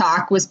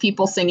TikTok was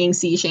people singing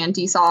sea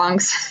shanty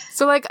songs?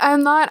 So like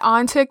I'm not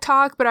on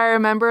TikTok, but I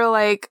remember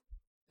like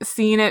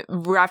seeing it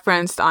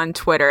referenced on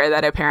Twitter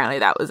that apparently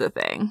that was a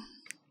thing.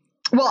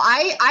 Well,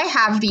 I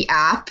have the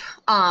app.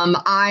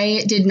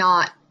 I did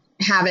not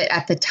have it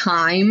at the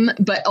time,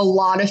 but a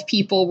lot of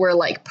people were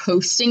like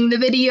posting the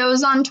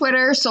videos on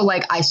Twitter. So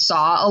like I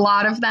saw a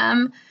lot of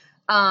them.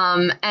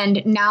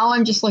 And now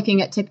I'm just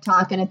looking at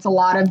TikTok, and it's a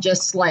lot of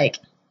just like,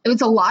 it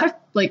was a lot of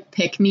like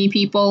pick me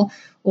people.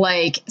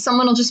 Like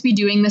someone will just be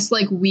doing this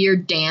like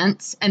weird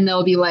dance, and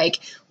they'll be like,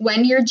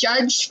 when you're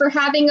judged for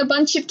having a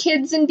bunch of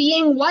kids and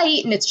being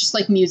white, and it's just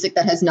like music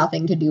that has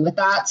nothing to do with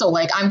that. So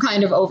like I'm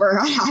kind of over,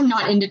 I'm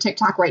not into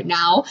TikTok right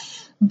now,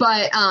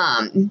 but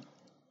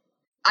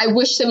I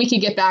wish that we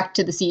could get back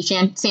to the sea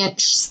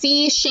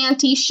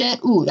shanty shit.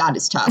 Ooh, that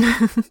is tough.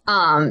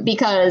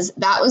 Because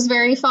that was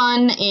very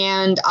fun,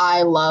 and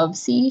I love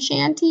sea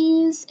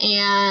shanties,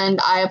 and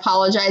I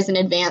apologize in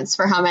advance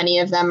for how many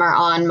of them are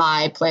on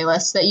my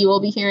playlist that you will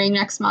be hearing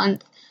next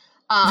month.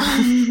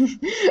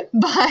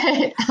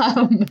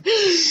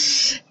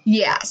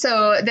 Yeah,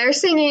 so they're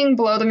singing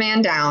Blow the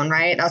Man Down,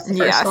 right? That's the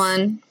first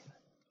one.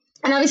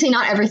 And obviously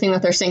not everything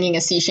that they're singing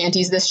is sea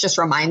shanties. This just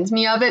reminds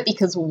me of it,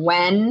 because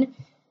when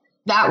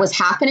that was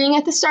happening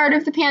at the start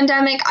of the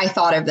pandemic, I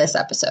thought of this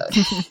episode.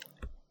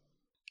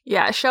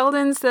 Yeah,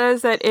 Sheldon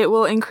says that it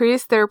will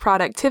increase their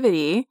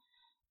productivity,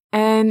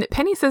 and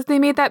Penny says they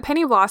made that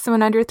penny blossom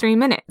in under 3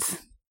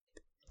 minutes.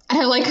 And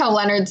I like how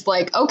Leonard's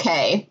like,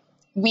 okay,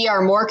 we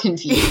are more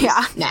confused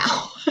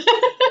now.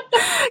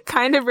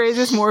 Kind of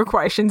raises more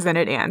questions than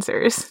it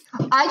answers.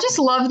 I just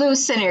love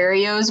those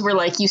scenarios where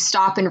like you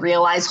stop and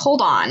realize,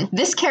 hold on,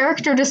 this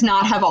character does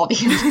not have all the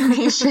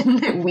information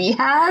that we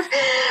have.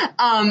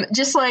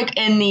 Just like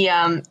in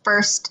the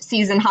first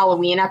season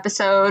Halloween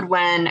episode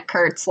when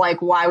Kurt's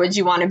like, why would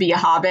you want to be a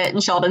hobbit?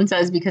 And Sheldon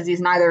says, because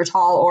he's neither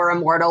tall or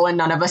immortal and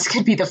none of us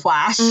could be the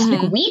Flash. Mm-hmm.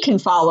 Like, we can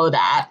follow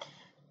that.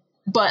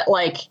 But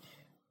like,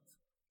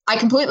 I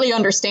completely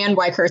understand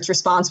why Kurt's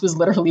response was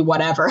literally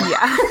whatever.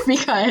 Yeah.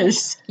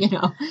 Because, you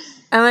know.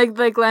 And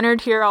like Leonard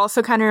here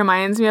also kind of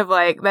reminds me of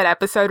like that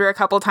episode where a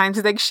couple times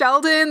he's like,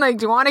 Sheldon, like,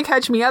 do you want to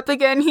catch me up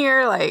again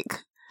here? Like,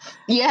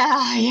 yeah.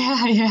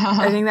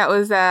 I think that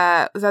was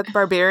that the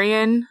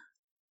Barbarian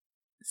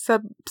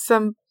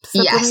sublimation?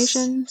 Yes.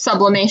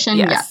 Sublimation,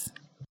 yes.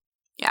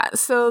 Yeah,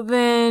 so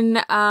then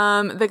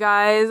the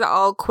guys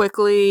all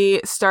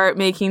quickly start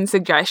making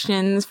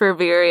suggestions for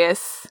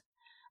various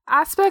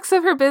aspects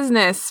of her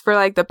business, for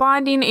like the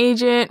bonding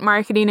agent,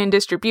 marketing and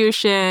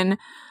distribution,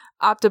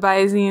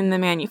 optimizing the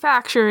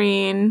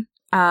manufacturing.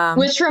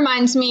 Which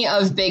reminds me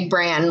of Big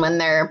Bran when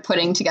they're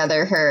putting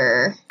together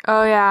her...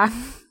 Oh, yeah.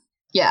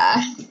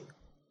 Yeah.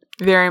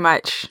 Very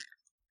much.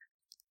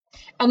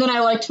 And then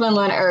I liked when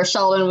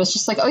Sheldon was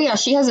just like, oh yeah,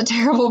 she has a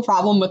terrible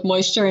problem with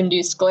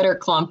moisture-induced glitter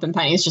clump, and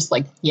Penny's just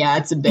like, yeah,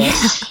 it's a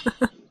bitch.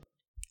 I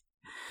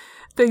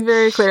think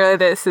very clearly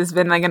this has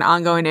been like an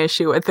ongoing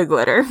issue with the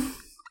glitter.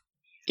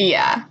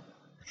 Yeah.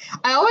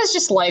 I always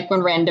just like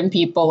when random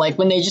people, like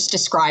when they just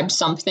describe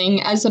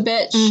something as a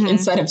bitch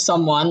instead of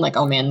someone, like,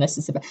 oh man, this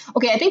is a bitch.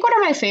 Okay, I think one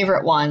of my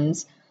favorite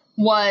ones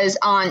was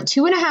on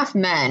 2.5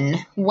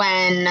 Men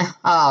when,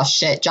 oh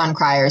shit, John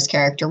Cryer's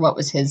character, what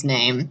was his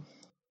name?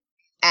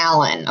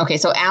 Alan. Okay,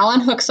 so Alan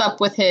hooks up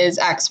with his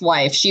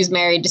ex-wife. She's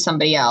married to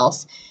somebody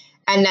else.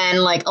 And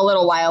then, like, a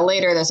little while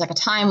later, there's, like, a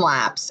time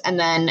lapse. And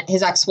then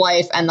his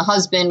ex-wife and the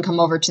husband come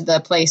over to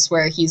the place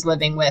where he's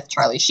living with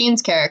Charlie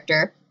Sheen's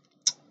character,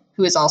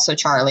 who is also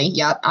Charlie.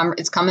 Yep,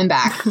 it's coming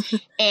back.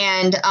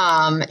 And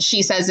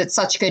she says it's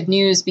such good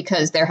news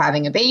because they're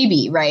having a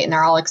baby, right? And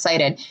they're all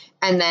excited.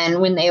 And then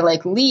when they,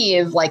 like,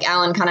 leave, like,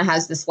 Alan kind of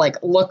has this, like,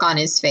 look on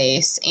his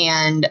face.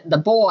 And the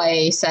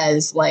boy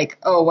says, like,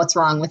 oh, what's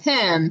wrong with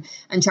him?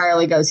 And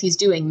Charlie goes, he's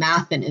doing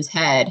math in his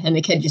head. And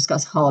the kid just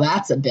goes, oh,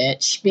 that's a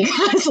bitch.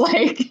 Because,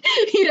 like,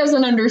 he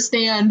doesn't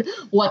understand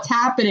what's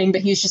happening.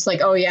 But he's just like,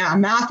 oh, yeah,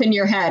 math in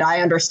your head.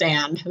 I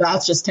understand.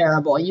 That's just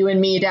terrible. You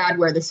and me, Dad,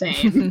 we're the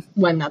same.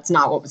 When that's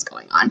not what was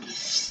going on.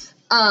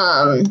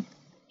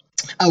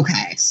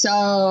 Okay,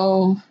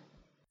 So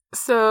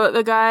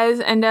the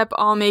guys end up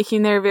all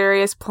making their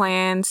various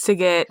plans to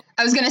get...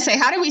 I was going to say,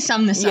 how do we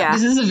sum this up?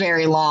 This is a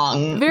very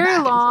long... Very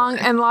long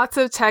and lots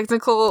of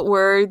technical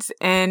words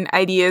and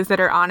ideas that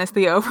are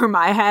honestly over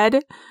my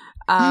head.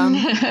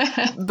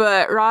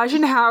 But Raj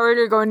and Howard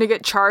are going to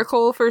get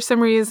charcoal for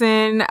some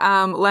reason.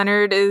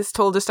 Leonard is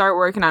told to start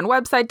working on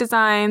website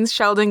designs.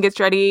 Sheldon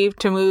gets ready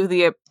to move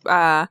the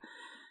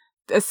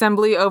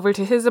assembly over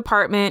to his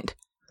apartment.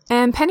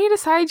 And Penny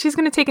decides she's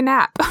going to take a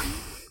nap.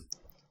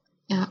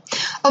 Yeah.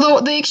 Although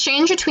the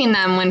exchange between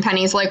them when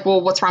Penny's like, well,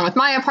 what's wrong with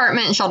my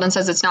apartment? And Sheldon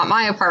says it's not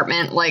my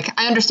apartment. Like,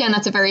 I understand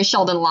that's a very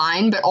Sheldon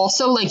line, but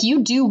also, like,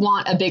 you do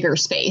want a bigger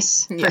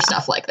space for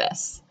stuff like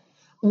this.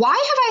 Why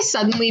have I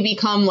suddenly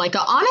become like,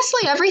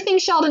 honestly, everything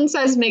Sheldon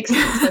says makes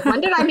sense. Like,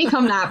 when did I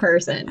become that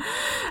person?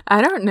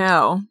 I don't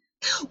know.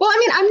 Well, I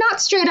mean, I'm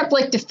not straight up,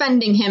 like,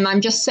 defending him.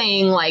 I'm just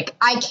saying, like,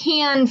 I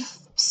can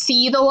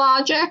see the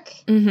logic.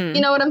 You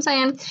know what I'm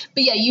saying?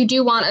 But yeah, you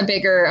do want a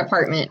bigger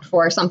apartment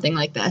for something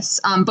like this,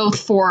 both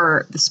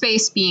for the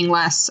space being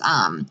less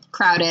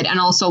crowded and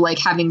also like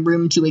having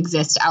room to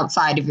exist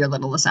outside of your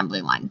little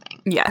assembly line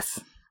thing. Yes.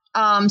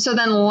 So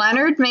then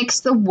Leonard makes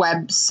the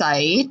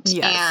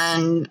website,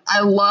 and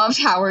I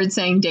loved Howard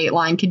saying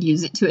Dateline could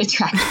use it to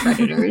attract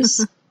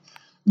predators.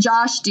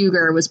 Josh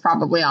Duggar was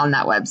probably on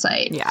that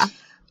website. Yeah.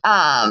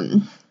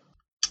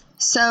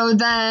 So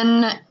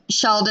then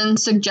Sheldon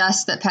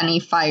suggests that Penny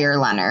fire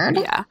Leonard.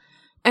 Yeah.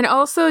 And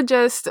also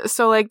just,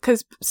 so, like,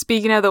 because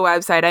speaking of the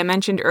website I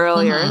mentioned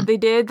earlier, they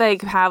did,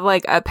 like, have,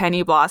 like, a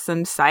Penny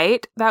Blossom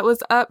site that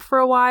was up for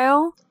a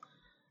while.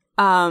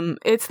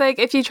 It's, like,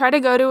 if you try to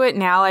go to it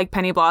now, like,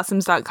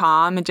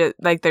 pennyblossoms.com, and just,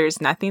 like, there's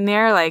nothing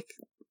there. Like,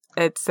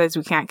 it says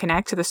we can't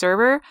connect to the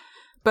server.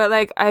 But,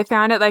 like, I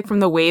found it, like, from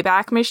the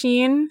Wayback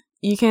Machine.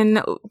 You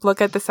can look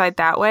at the site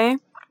that way.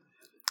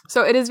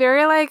 So it is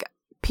very, like,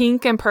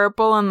 pink and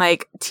purple and,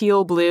 like,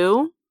 teal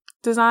blue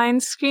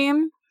design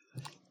scheme.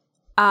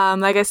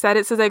 Like I said,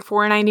 it says like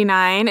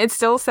 $4.99. It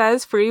still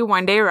says free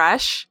one-day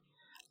rush.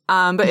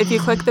 But if you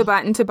click the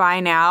button to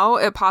buy now,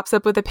 it pops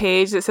up with a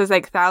page that says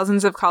like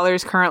thousands of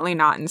colors currently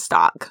not in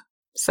stock.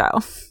 So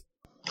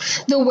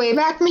the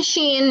Wayback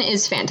Machine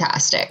is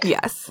fantastic.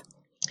 Yes.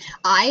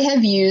 I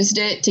have used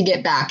it to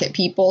get back at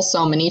people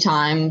so many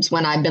times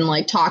when I've been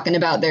like talking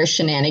about their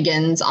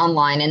shenanigans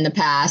online in the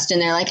past,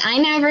 and they're like, I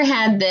never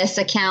had this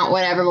account,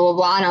 whatever, blah, blah,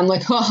 blah. And I'm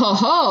like, ho, ho,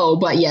 ho,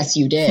 but yes,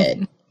 you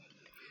did.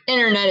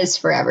 Internet is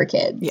forever,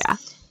 kids. Yeah.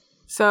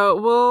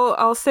 So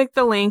I'll stick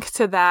the link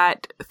to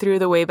that through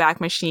the Wayback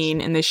Machine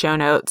in the show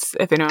notes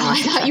if anyone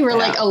wants to check it out. I thought you were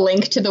like a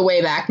link to the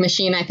Wayback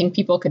Machine. I think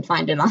people could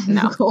find it on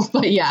Google,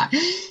 but yeah.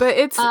 But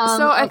it's,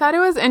 I thought it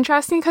was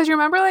interesting because you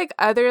remember like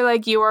other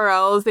like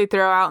URLs they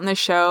throw out in the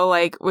show,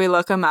 like we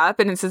look them up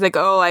and it says like,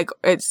 oh, like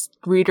it's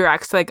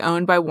redirects to, like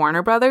owned by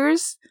Warner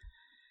Brothers.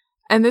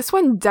 And this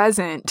one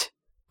doesn't.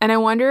 And I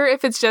wonder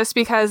if it's just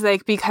because the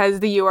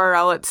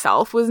URL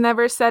itself was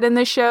never set in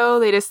the show,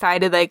 they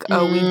decided like,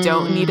 oh, we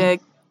don't need to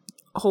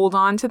hold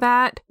on to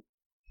that.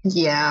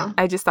 Yeah.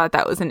 I just thought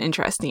that was an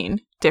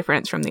interesting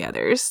difference from the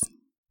others.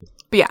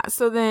 But yeah,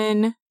 so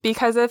then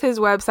because of his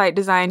website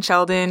design,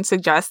 Sheldon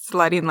suggests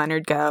letting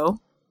Leonard go,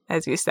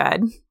 as you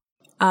said.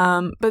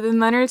 But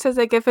then Leonard says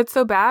like, if it's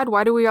so bad,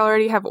 why do we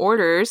already have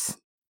orders?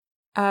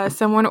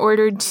 Someone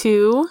ordered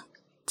 2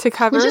 to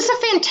cover. Which is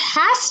a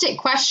fantastic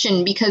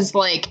question because,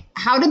 like,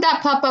 how did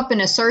that pop up in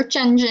a search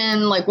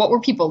engine? Like, what were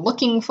people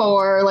looking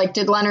for? Like,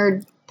 did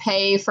Leonard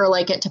pay for,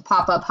 like, it to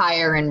pop up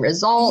higher in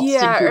results?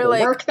 Yeah, did Google or,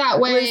 like, work that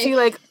way? Was he,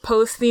 like,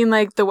 posting,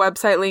 like, the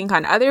website link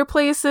on other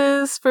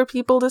places for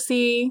people to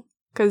see?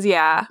 Because,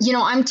 yeah. You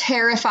know, I'm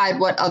terrified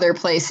what other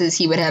places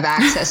he would have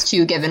access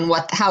to given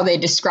how they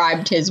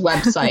described his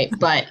website.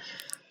 But,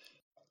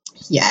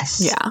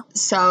 yes. Yeah.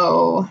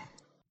 So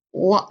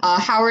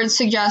Howard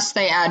suggests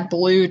they add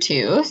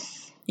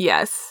Bluetooth.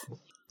 Yes.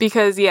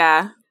 Because,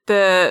 yeah,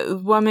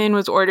 the woman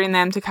was ordering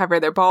them to cover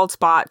their bald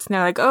spots. And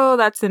they're like, oh,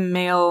 that's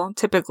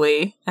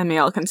typically a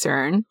male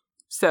concern.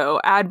 So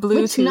add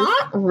Bluetooth. It's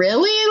not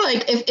really.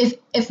 Like,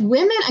 if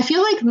women, I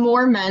feel like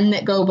more men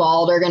that go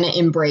bald are going to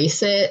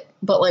embrace it.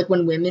 But, like,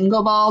 when women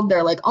go bald,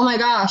 they're like, oh, my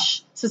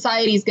gosh,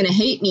 society's going to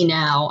hate me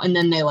now. And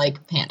then they,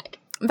 like, panic.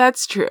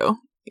 That's true.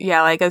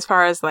 Yeah, like, as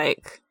far as,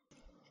 like...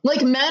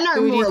 Like, men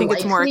are more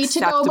likely to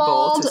go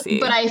bald,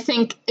 but I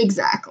think,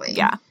 exactly.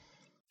 Yeah.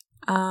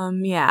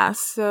 Yeah,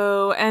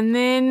 so, and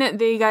then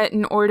they got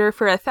an order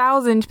for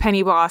 1,000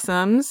 Penny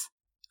Blossoms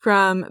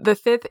from the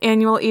 5th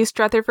Annual East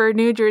Rutherford,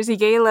 New Jersey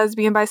Gay,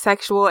 Lesbian,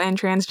 Bisexual,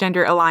 and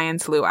Transgender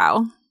Alliance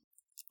Luau.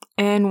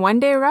 And One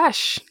Day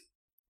Rush,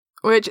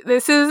 which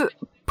this is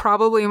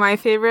probably my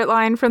favorite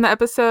line from the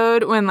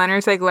episode when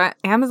Leonard's like,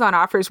 Amazon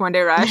offers One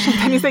Day Rush, and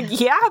Penny's like,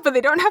 yeah, but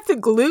they don't have to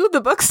glue the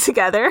books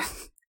together.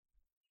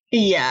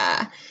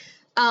 Yeah.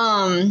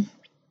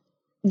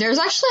 There's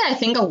actually, I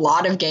think, a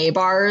lot of gay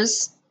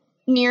bars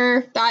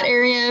near that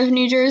area of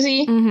New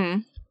Jersey. Mm-hmm.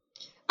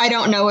 I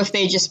don't know if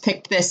they just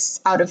picked this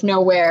out of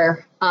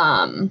nowhere,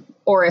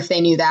 or if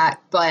they knew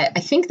that, but I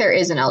think there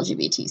is an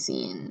LGBT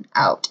scene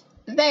out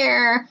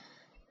there,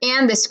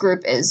 and this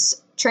group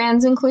is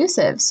trans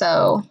inclusive,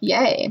 so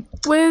yay.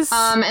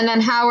 And then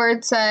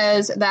Howard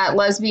says that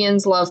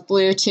lesbians love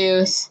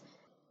Bluetooth.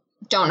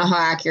 Don't know how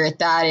accurate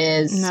that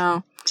is.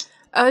 No.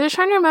 I was just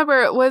trying to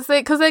remember, was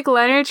it, because, like,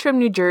 Leonard's from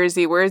New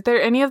Jersey, was there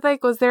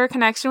a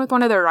connection with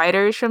one of the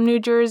writers from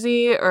New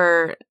Jersey,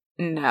 or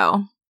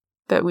no,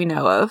 that we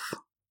know of?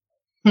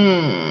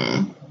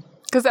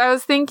 Because I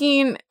was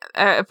thinking,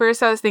 at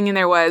first I was thinking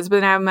there was,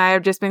 but I might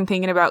have just been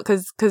thinking about,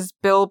 because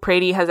Bill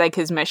Prady has, like,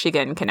 his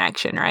Michigan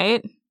connection,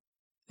 right?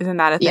 Isn't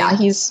that a thing? Yeah,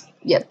 he's,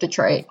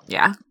 Detroit.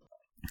 Yeah.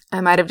 I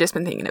might have just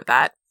been thinking of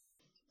that.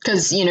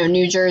 Because,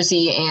 New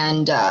Jersey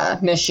and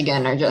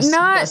Michigan are just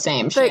the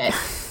same shit.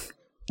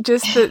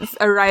 Just that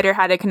a writer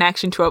had a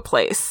connection to a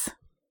place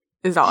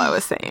is all I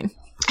was saying.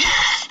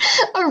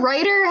 A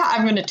writer,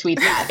 I'm going to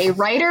tweet that. A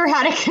writer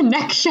had a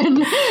connection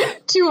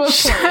to a place.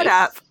 Shut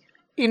up.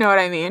 You know what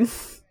I mean.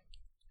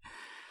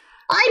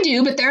 I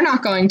do, but they're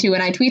not going to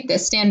when I tweet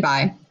this. Stand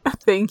by.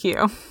 Thank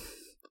you.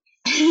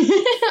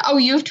 Oh,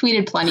 you've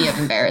tweeted plenty of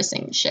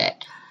embarrassing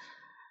shit.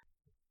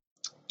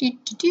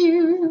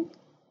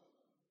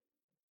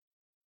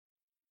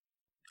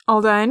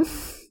 All done?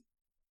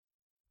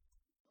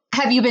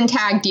 Have you been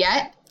tagged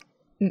yet?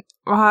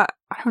 I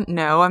don't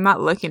know. I'm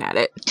not looking at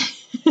it.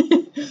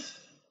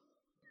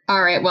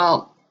 All right.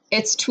 Well,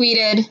 it's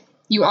tweeted.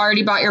 You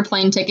already bought your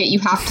plane ticket. You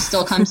have to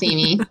still come see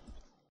me.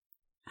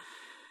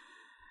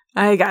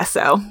 I guess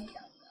so.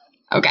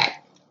 Okay.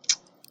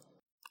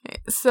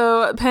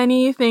 So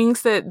Penny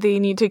thinks that they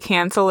need to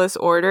cancel this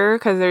order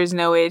because there's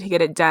no way to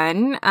get it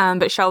done,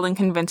 but Sheldon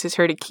convinces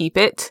her to keep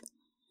it.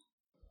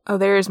 Oh,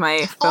 there's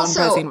my phone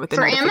buzzing with the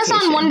notification. For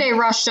Amazon One Day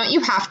Rush, don't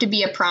you have to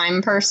be a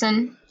Prime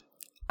person?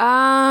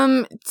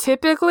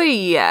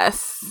 Typically,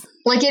 yes.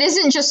 Like, it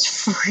isn't just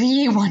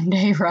free One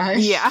Day Rush.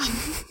 Yeah.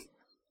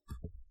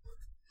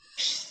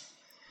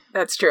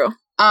 That's true.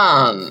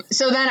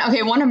 So then,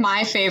 okay, one of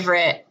my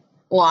favorite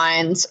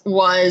lines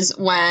was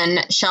when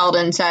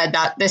Sheldon said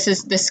that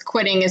this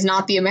quitting is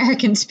not the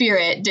American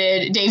spirit.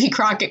 Did Davy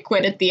Crockett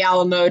quit at the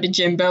Alamo to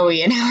Jim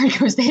Bowie? And Howard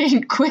goes, they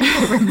didn't quit,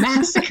 they were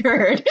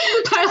massacred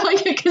by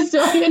like a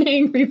gazillion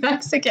angry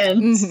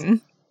Mexicans.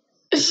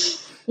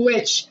 Mm-hmm.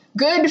 Which,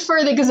 good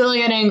for the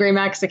gazillion angry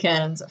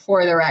Mexicans,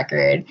 for the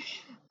record.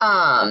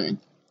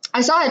 I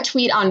saw a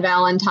tweet on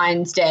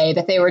Valentine's Day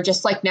that they were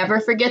just like,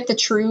 never forget the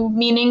true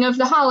meaning of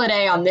the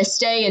holiday. On this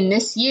day in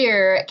this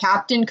year,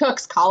 Captain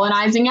Cook's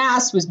colonizing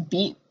ass was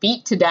beat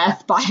to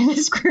death by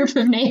this group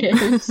of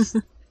natives.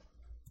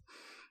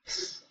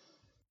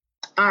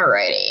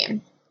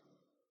 Alrighty.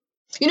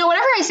 You know,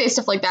 whenever I say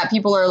stuff like that,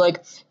 people are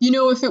like, you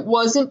know, if it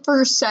wasn't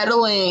for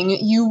settling,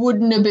 you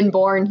wouldn't have been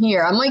born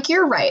here. I'm like,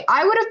 you're right.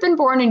 I would have been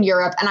born in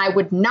Europe and I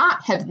would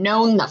not have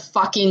known the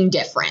fucking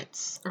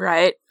difference.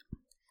 Right.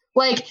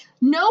 Like,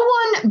 no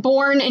one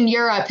born in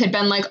Europe had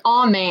been like,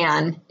 oh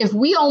man, if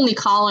we only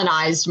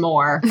colonized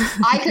more,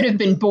 I could have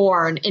been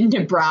born in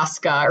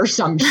Nebraska or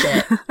some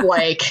shit.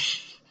 Like,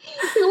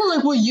 people were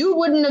like, well, you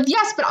wouldn't have.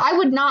 Yes, but I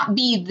would not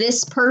be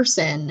this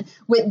person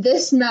with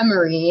this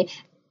memory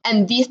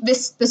and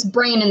this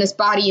brain and this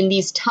body and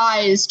these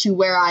ties to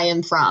where I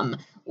am from.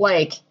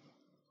 Like,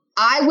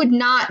 I would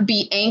not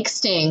be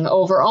angsting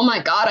over, oh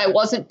my God, I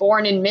wasn't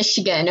born in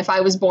Michigan if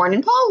I was born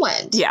in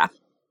Poland. Yeah.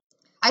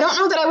 I don't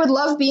know that I would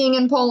love being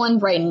in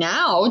Poland right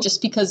now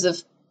just because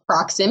of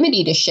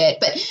proximity to shit.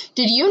 But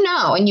did you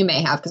know, and you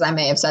may have, because I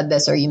may have said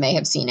this or you may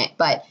have seen it,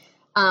 but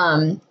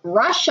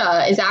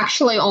Russia is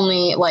actually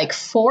only like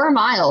 4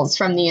 miles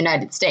from the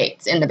United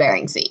States in the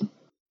Bering Sea.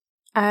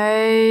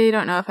 I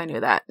don't know if I knew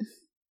that.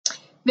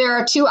 There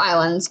are 2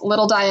 islands,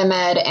 Little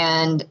Diomed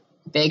and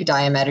Big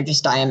Diomed, or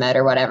just Diomed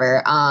or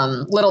whatever.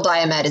 Little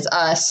Diomed is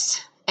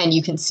us, and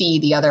you can see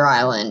the other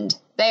island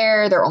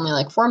there. They're only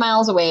like 4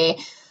 miles away.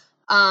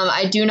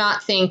 I do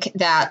not think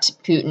that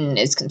Putin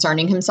is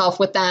concerning himself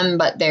with them,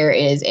 but there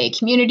is a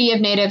community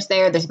of natives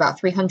there. There's about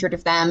 300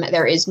 of them.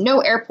 There is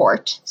no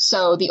airport,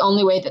 so the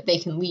only way that they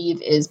can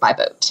leave is by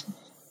boat.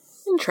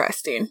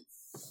 Interesting.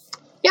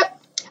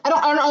 Yep. I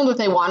don't know that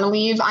they want to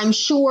leave. I'm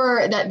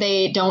sure that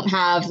they don't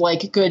have,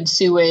 like, good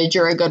sewage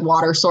or a good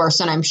water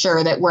source, and I'm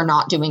sure that we're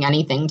not doing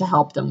anything to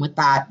help them with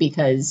that,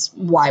 because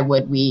why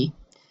would we?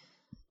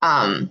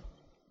 That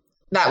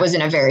was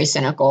in a very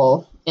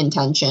cynical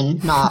intention,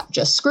 not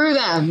just screw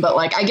them, but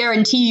like, I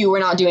guarantee you we're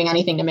not doing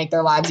anything to make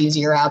their lives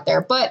easier out there.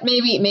 But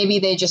maybe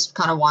they just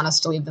kind of want us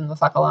to leave them the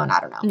fuck alone.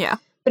 I don't know. Yeah.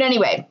 But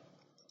anyway,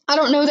 I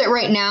don't know that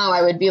right now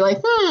I would be like,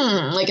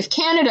 like if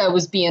Canada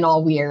was being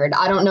all weird,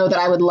 I don't know that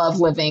I would love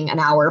living an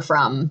hour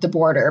from the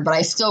border, but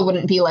I still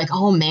wouldn't be like,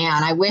 oh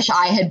man, I wish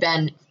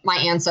my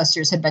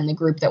ancestors had been the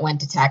group that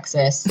went to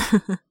Texas.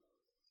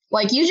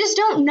 Like, you just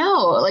don't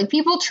know. Like,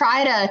 people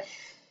try to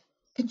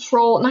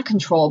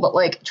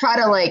try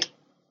to like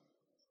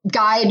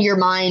guide your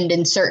mind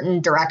in certain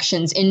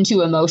directions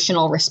into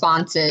emotional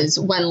responses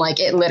when like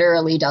it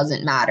literally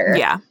doesn't matter.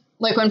 Yeah.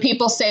 Like when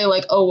people say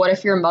like, oh, what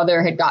if your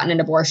mother had gotten an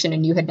abortion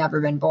and you had never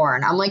been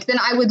born? I'm like, then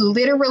I would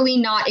literally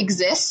not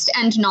exist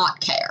and not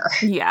care.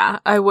 Yeah,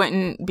 I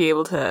wouldn't be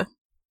able to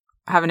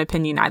have an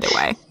opinion either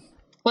way.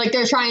 Like,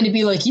 they're trying to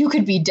be like, you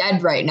could be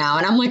dead right now.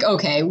 And I'm like,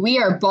 okay, we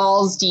are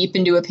balls deep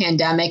into a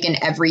pandemic and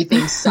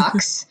everything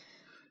sucks.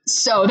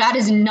 So that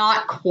is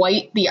not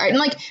quite the art. And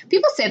like,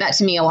 people say that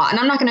to me a lot, and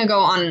I'm not going to go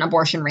on an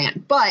abortion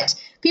rant, but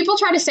people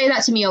try to say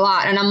that to me a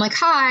lot. And I'm like,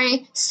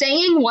 hi,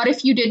 saying what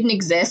if you didn't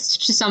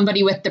exist to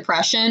somebody with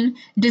depression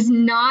does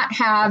not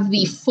have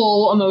the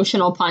full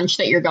emotional punch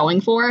that you're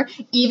going for,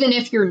 even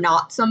if you're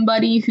not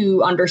somebody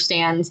who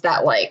understands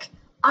that, like,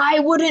 I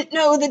wouldn't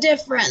know the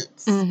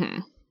difference. Mm-hmm.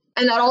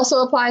 And that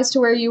also applies to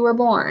where you were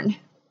born.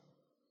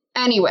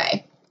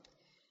 Anyway.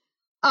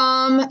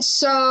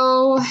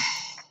 So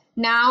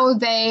now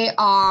they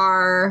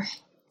are...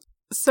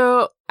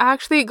 So,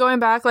 actually, going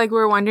back, like, we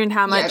were wondering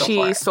how much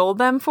she sold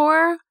them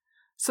for.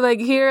 So, like,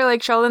 here,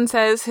 like, Sheldon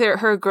says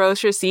her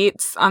gross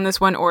receipts on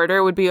this one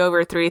order would be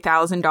over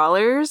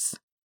 $3,000.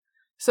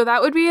 So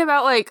that would be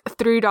about, like,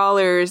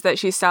 $3 that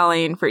she's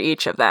selling for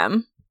each of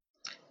them.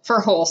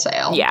 For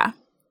wholesale? Yeah.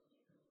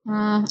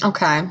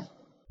 Okay.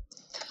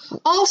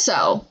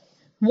 Also,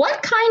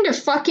 what kind of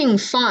fucking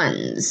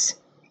funds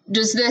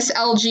does this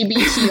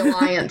LGBT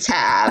alliance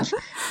have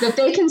that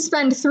they can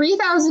spend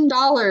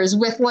 $3,000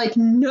 with, like,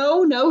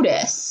 no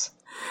notice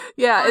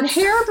on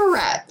hair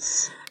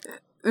barrettes?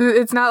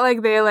 It's not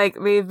like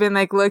they've been,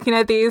 like, looking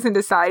at these and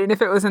deciding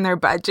if it was in their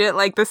budget.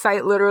 Like, the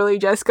site literally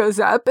just goes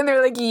up and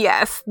they're like,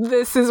 yes,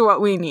 this is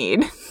what we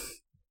need.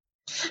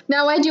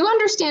 Now, I do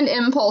understand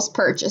impulse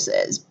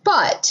purchases,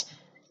 but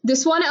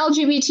this one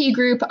LGBT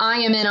group I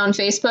am in on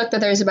Facebook,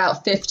 that there's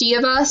about 50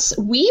 of us,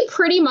 we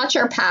pretty much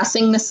are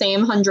passing the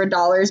same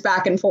 $100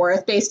 back and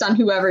forth based on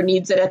whoever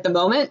needs it at the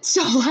moment.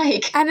 So,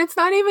 like... And it's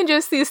not even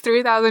just these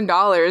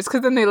 $3,000,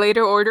 because then they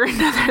later order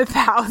another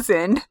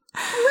 1,000. Right,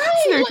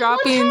 so they're like,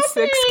 dropping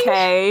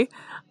 $6,000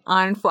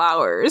 on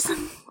flowers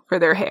for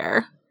their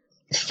hair.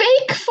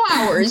 Fake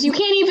flowers. You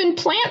can't even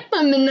plant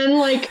them and then,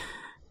 like,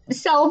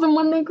 sell them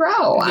when they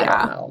grow. I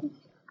don't know.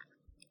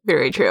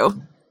 Very true.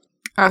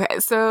 Okay,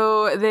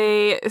 so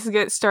they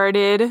get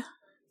started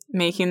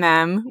making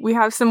them. We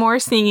have some more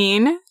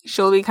singing.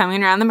 She'll be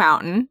coming around the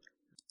mountain.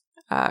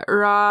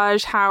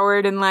 Raj,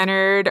 Howard, and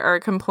Leonard are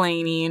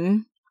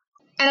complaining.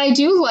 And I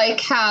do like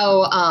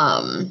how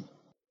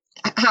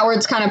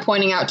Howard's kind of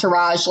pointing out to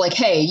Raj, like,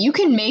 hey, you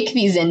can make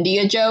these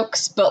India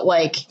jokes, but,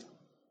 like,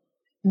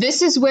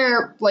 this is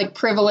where, like,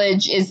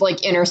 privilege is, like,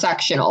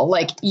 intersectional.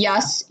 Like,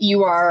 yes,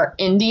 you are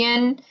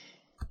Indian,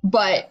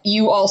 but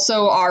you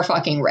also are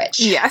fucking rich.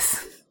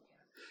 Yes.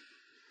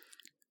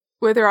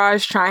 With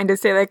Raj trying to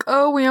say, like,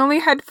 oh, we only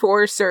had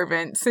 4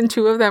 servants and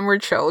 2 of them were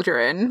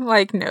children.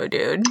 Like, no,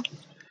 dude.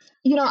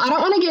 You know, I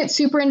don't want to get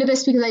super into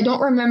this because I don't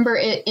remember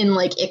it in,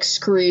 like,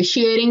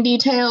 excruciating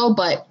detail,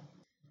 but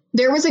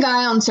there was a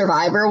guy on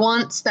Survivor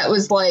once that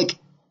was, like,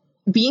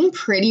 being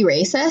pretty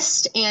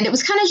racist, and it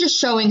was kind of just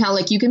showing how,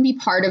 like, you can be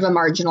part of a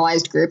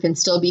marginalized group and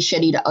still be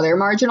shitty to other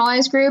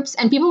marginalized groups.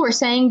 And people were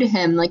saying to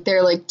him, like,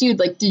 they're like, dude,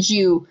 like, did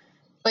you...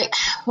 Like,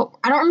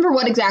 I don't remember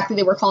what exactly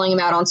they were calling him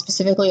out on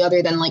specifically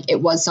other than, like, it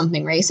was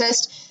something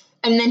racist.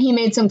 And then he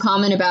made some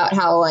comment about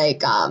how,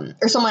 like,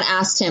 or someone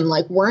asked him,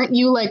 like, weren't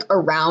you, like,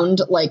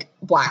 around, like,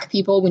 black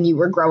people when you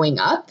were growing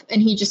up?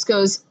 And he just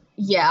goes,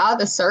 yeah,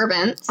 the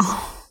servants.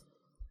 Oh.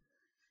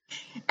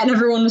 And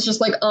everyone was just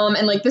like,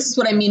 and, like, this is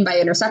what I mean by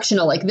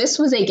intersectional. Like, this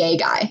was a gay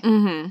guy.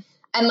 Mm-hmm.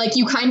 And, like,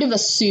 you kind of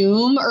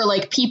assume, or,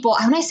 like, people,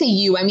 when I say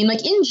you, I mean,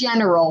 like, in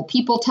general,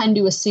 people tend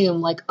to assume,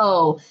 like,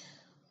 oh,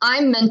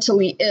 I'm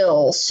mentally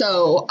ill,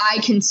 so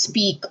I can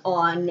speak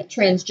on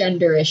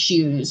transgender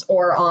issues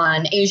or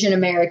on Asian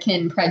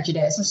American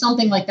prejudice or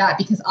something like that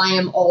because I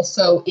am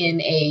also in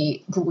a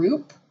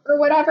group or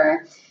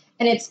whatever.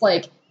 And it's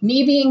like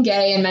me being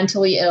gay and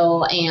mentally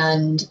ill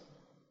and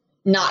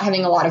not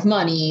having a lot of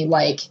money,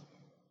 like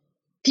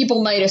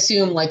people might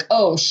assume like,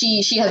 oh,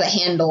 she has a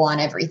handle on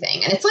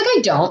everything. And it's like,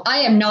 I don't. I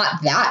am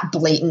not that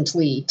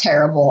blatantly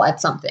terrible at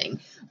something.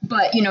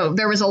 But, you know,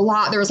 there was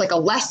like a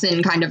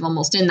lesson kind of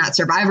almost in that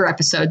Survivor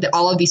episode that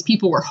all of these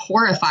people were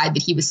horrified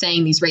that he was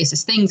saying these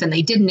racist things and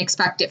they didn't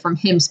expect it from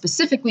him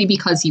specifically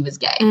because he was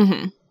gay.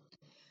 Mm-hmm.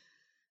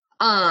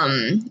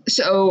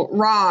 So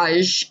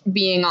Raj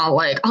being all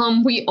like,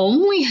 we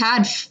only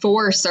had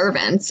 4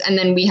 servants and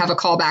then we have a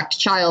callback to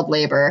child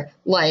labor.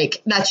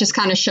 Like, that's just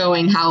kind of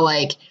showing how,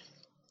 like,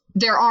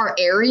 there are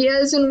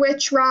areas in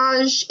which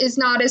Raj is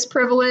not as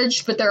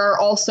privileged, but there are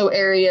also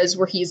areas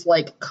where he's,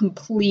 like,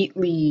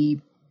 completely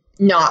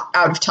not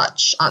out of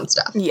touch on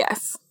stuff.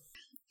 Yes,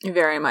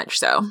 very much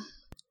so.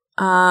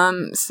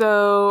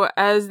 So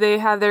as they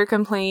have their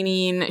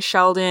complaining,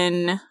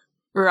 Sheldon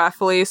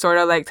roughly sort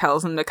of like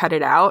tells them to cut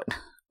it out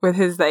with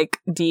his like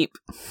deep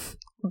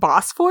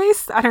boss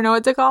voice. I don't know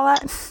what to call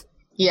that.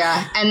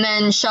 Yeah, and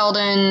then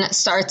Sheldon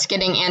starts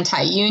getting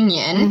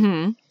anti-union.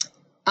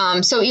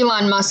 Mm-hmm. So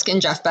Elon Musk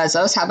and Jeff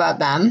Bezos, how about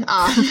them?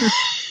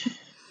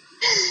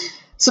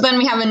 So then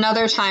we have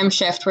another time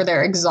shift where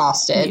they're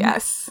exhausted.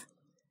 Yes.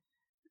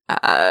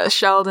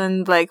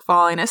 Sheldon's like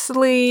falling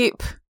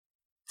asleep,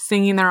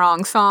 singing the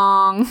wrong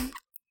song.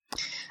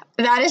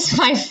 That is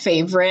my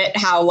favorite,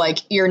 how like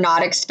you're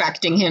not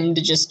expecting him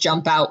to just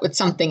jump out with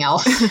something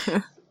else.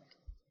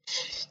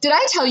 Did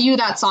I tell you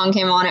that song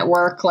came on at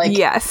work? Like,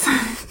 yes.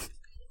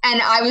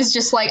 And I was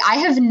just like, I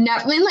have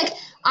never, like,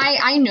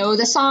 I know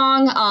the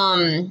song.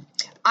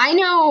 I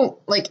know,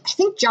 like, I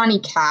think Johnny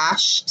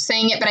Cash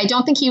sang it, but I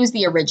don't think he was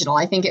the original.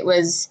 I think it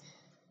was,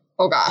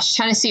 oh gosh,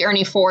 Tennessee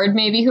Ernie Ford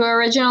maybe who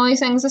originally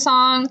sings the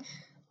song.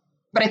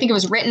 But I think it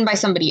was written by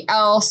somebody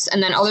else,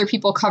 and then other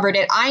people covered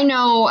it. I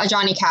know a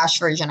Johnny Cash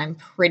version, I'm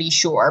pretty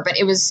sure, but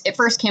it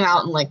first came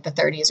out in like the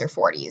 30s or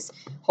 40s.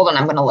 Hold on,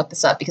 I'm going to look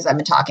this up because I've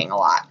been talking a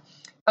lot.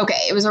 Okay,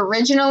 it was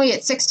originally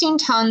at 16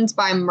 Tons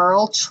by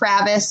Merle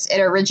Travis. It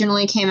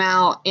originally came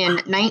out in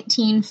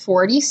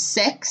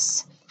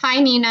 1946. Hi,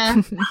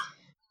 Nina.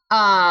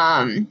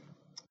 And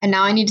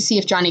now I need to see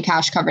if Johnny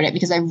Cash covered it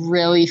because I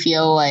really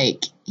feel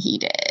like he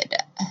did.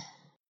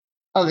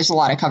 Oh, there's a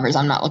lot of covers.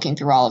 I'm not looking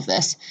through all of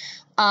this.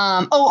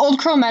 Old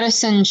Crow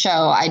Medicine Show,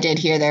 I did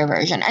hear their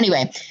version.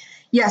 Anyway,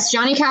 yes,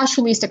 Johnny Cash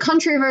released a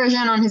country version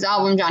on his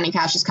album Johnny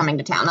Cash is Coming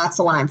to Town. That's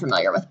the one I'm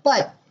familiar with.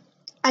 But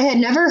I had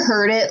never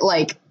heard it,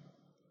 like,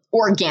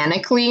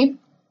 organically.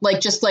 Like,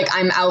 just, like,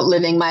 I'm out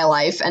living my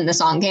life and the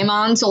song came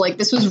on. So, like,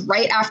 this was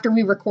right after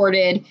we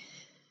recorded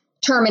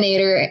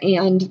Terminator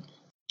and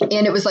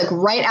it was, like,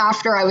 right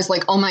after I was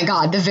like, oh, my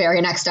God, the very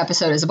next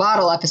episode is a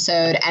bottle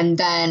episode. And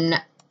then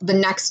the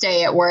next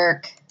day at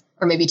work,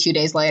 or maybe 2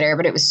 days later,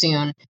 but it was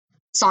soon,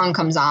 song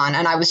comes on,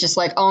 and I was just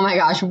like, oh my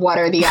gosh, what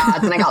are the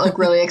odds? And I got like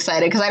really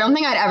excited because I don't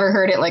think I'd ever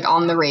heard it like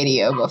on the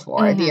radio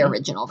before, the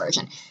original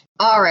version.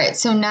 All right,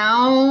 so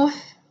now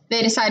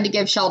they decide to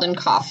give Sheldon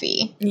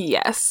coffee.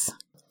 Yes.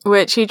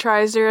 Which he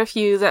tries to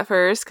refuse at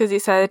first because he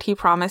said he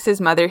promised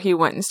his mother he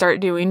wouldn't start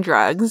doing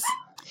drugs.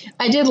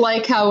 I did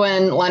like how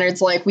when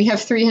Leonard's like, we have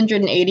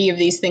 380 of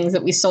these things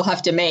that we still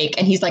have to make.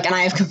 And he's like, and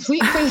I have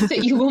complete faith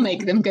that you will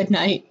make them. Good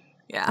night.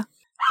 Yeah.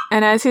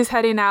 And as he's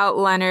heading out,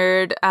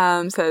 Leonard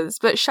says,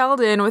 but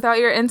Sheldon, without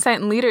your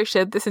insight and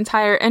leadership, this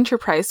entire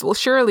enterprise will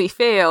surely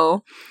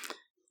fail.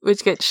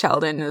 Which gets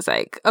Sheldon is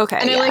like, okay.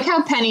 And I like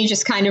how Penny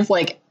just kind of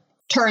like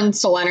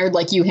turns to Leonard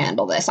like, you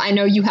handle this. I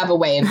know you have a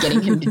way of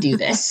getting him to do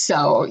this,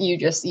 so you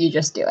just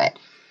do it.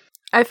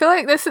 I feel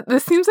like this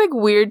seems like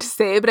weird to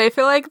say, but I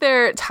feel like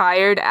their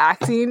tired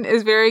acting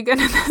is very good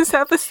in this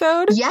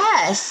episode.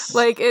 Yes.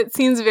 Like, it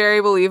seems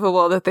very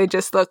believable that they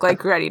just look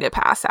like ready to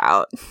pass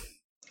out.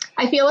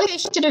 I feel like they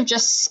should have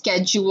just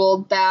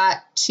scheduled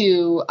that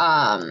to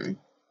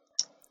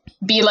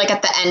be like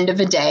at the end of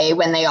a day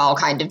when they all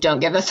kind of don't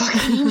give a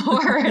fuck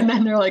anymore, and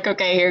then they're like,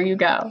 okay, here you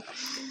go.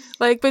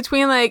 Like,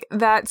 between, like,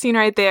 that scene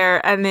right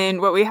there and then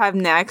what we have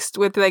next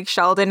with, like,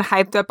 Sheldon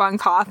hyped up on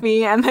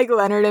coffee and, like,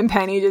 Leonard and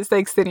Penny just,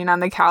 like, sitting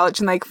on the couch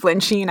and, like,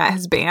 flinching at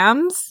his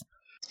bams.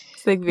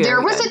 It's, like, very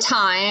There was good. a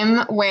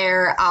time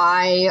where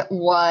I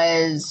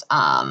was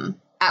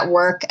at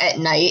work at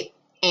night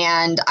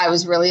and I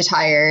was really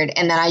tired,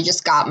 and then I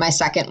just got my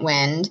second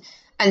wind.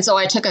 And so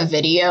I took a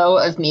video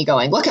of me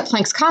going, look at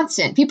Planck's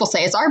constant. People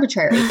say it's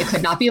arbitrary. It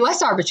could not be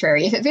less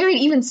arbitrary. If it varied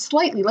even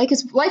slightly, like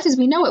life as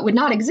we know it would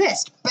not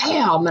exist.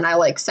 Bam! And I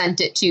like sent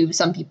it to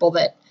some people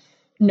that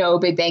know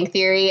Big Bang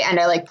Theory. And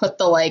I like put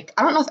the like,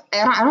 I don't know if,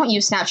 I don't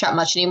use Snapchat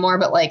much anymore,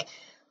 but like,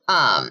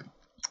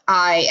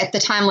 at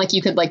the time, like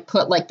you could like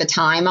put like the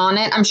time on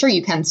it. I'm sure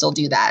you can still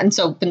do that. And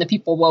so when the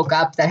people woke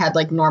up that had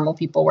like normal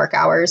people work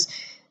hours,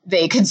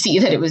 they could see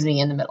that it was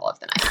me in the middle of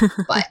the night.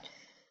 But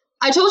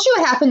I told you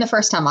what happened the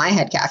first time I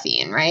had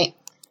caffeine, right?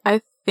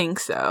 I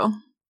think so.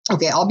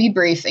 Okay, I'll be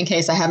brief in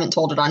case I haven't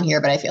told it on here,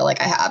 but I feel like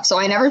I have. So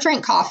I never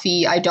drank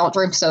coffee. I don't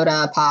drink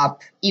soda,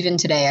 pop. Even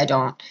today, I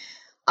don't.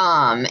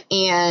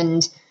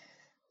 And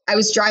I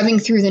was driving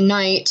through the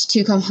night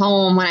to come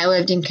home when I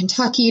lived in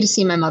Kentucky to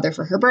see my mother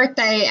for her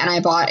birthday, and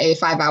I bought a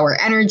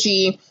 5-hour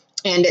energy.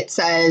 And it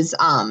says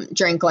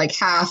drink like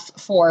half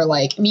for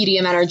like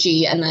medium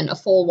energy and then a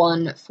full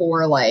one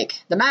for like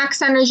the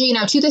max energy.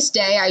 Now, to this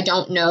day, I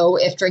don't know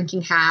if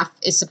drinking half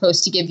is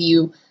supposed to give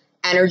you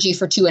energy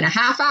for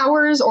 2.5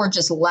 hours or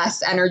just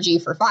less energy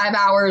for 5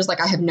 hours.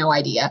 Like, I have no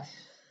idea.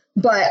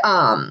 But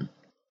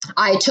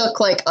I took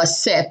like a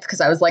sip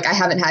because I was like, I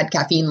haven't had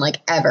caffeine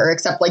like ever,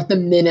 except like the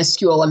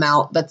minuscule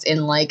amount that's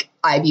in like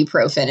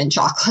ibuprofen and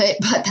chocolate,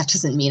 but that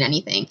doesn't mean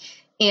anything.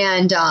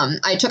 And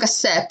I took a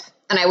sip.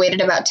 And I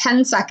waited about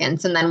 10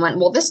 seconds and then went,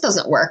 well, this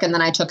doesn't work. And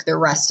then I took the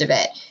rest of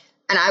it.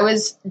 And I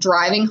was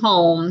driving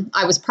home.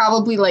 I was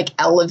probably like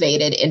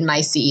elevated in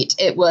my seat.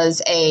 It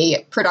was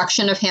a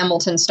production of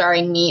Hamilton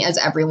starring me as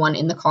everyone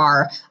in the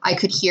car. I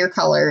could hear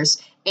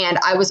colors. And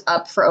I was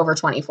up for over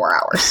 24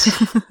 hours.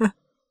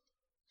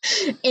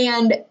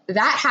 And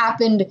that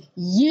happened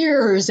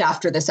years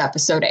after this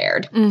episode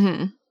aired.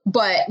 Mm-hmm.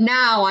 But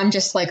now I'm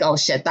just like, oh,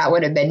 shit, that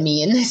would have been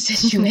me in this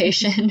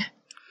situation.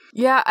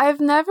 Yeah, I've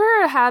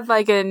never had,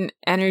 like, an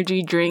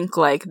energy drink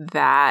like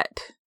that.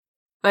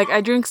 Like,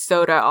 I drink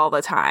soda all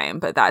the time,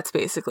 but that's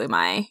basically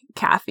my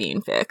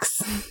caffeine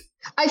fix.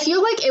 I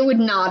feel like it would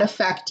not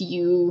affect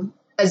you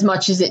as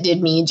much as it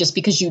did me just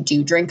because you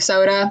do drink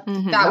soda.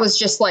 Mm-hmm. That was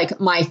just, like,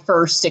 my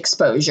first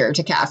exposure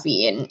to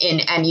caffeine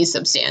in any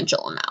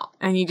substantial amount.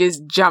 And you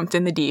just jumped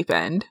in the deep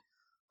end.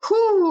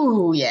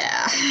 Whew,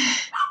 yeah.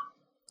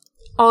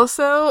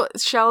 Also,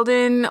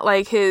 Sheldon,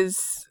 like,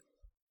 his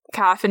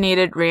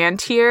caffeinated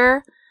rant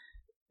here,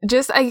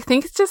 I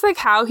think it's just like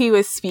how he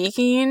was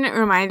speaking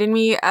reminded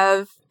me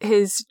of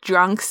his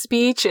drunk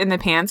speech in the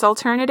Pants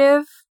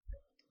Alternative,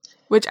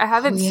 which I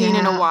haven't seen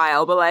in a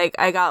while, but like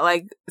I got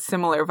like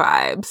similar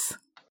vibes.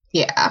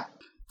 Yeah.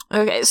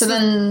 Okay. So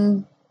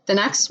then the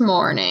next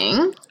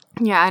morning.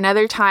 Yeah,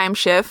 another time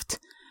shift.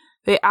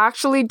 They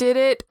actually did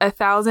it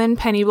 1,000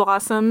 penny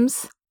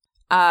blossoms.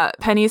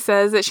 Penny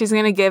says that she's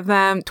going to give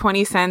them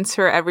 20 cents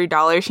for every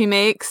dollar she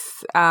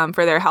makes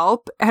for their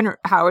help. And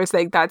Howard's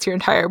like, that's your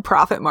entire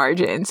profit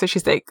margin. So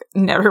she's like,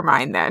 never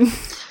mind then.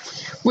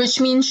 Which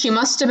means she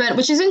must have been,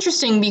 which is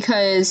interesting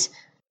because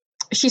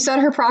she said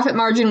her profit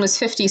margin was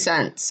 50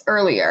 cents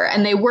earlier.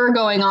 And they were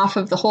going off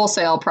of the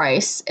wholesale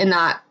price in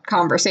that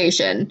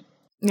conversation.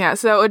 Yeah,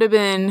 so that would have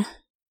been...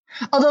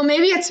 Although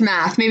maybe it's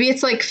math. Maybe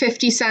it's like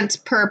 50 cents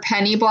per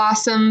penny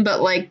blossom,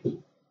 but like,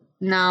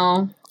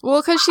 no.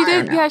 Well, because she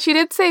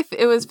did say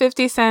it was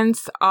 50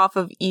 cents off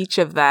of each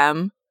of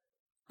them,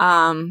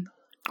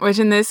 which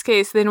in this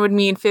case then would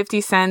mean 50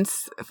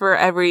 cents for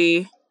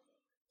every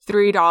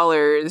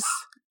 $3.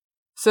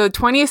 So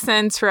 20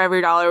 cents for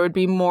every dollar would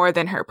be more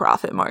than her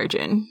profit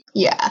margin.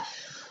 Yeah.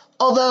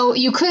 Although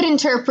you could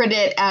interpret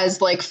it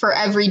as like for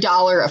every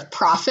dollar of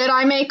profit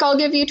I make, I'll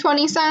give you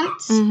 20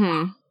 cents.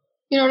 Mm-hmm.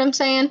 You know what I'm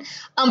saying?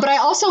 But I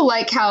also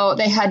like how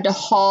they had to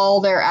haul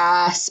their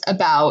ass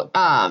about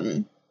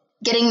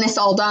getting this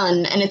all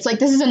done. And it's like,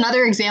 this is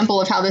another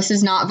example of how this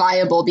is not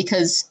viable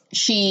because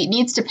she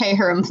needs to pay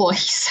her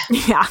employees.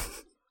 Yeah.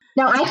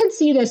 Now, I could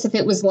see this if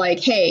it was like,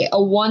 hey,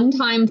 a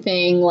one-time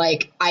thing,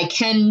 like I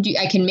can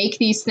make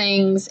these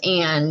things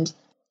and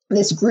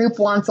this group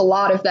wants a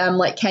lot of them.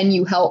 Like, can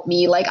you help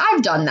me? Like,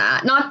 I've done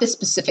that. Not this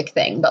specific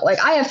thing, but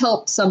like I have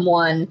helped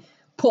someone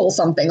pull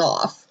something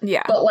off.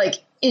 Yeah. But like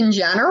in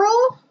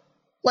general,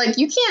 like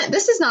you can't,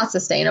 this is not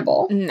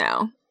sustainable.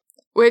 No.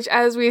 Which,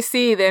 as we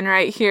see then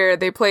right here,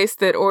 they placed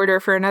the order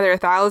for another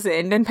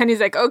 1,000 and Penny's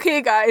like,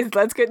 okay, guys,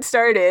 let's get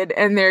started.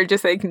 And they're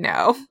just like,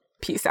 no,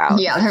 peace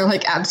out. Yeah, they're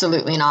like,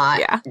 absolutely not.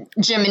 Yeah.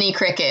 Jiminy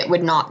Cricket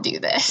would not do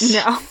this.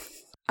 No.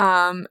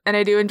 And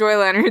I do enjoy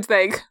Leonard's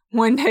like,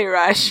 one day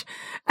rush.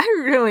 I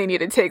really need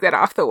to take that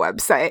off the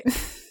website.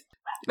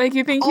 Like,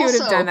 you think he would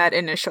have done that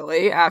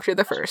initially after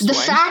the first one. The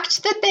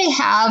fact that they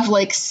have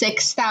like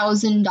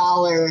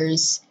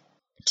 $6,000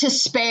 to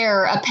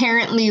spare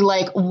apparently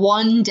like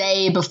one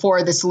day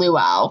before this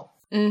luau.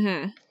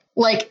 Mm-hmm.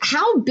 Like,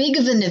 how big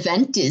of an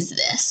event is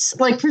this?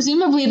 Like,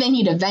 presumably they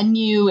need a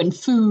venue and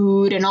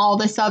food and all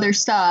this other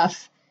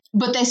stuff,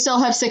 but they still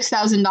have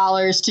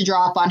 $6,000 to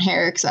drop on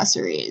hair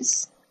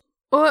accessories.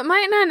 Well, it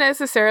might not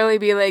necessarily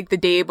be like the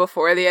day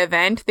before the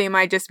event. They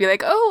might just be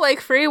like, oh,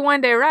 like free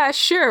one-day rush.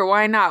 Sure,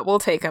 why not? We'll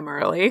take them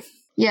early.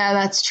 Yeah,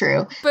 that's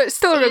true. But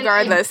still,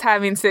 regardless,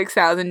 having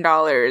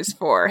 $6,000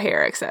 for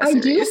hair accessories. I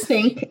do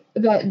think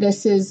that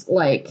this is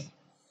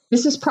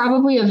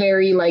probably a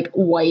very like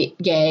white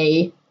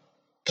gay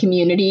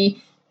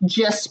community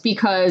just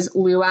because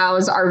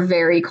luau's are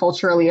very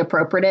culturally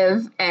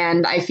appropriative.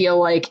 And I feel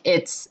like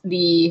it's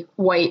the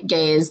white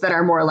gays that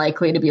are more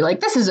likely to be like,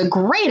 this is a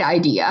great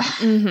idea.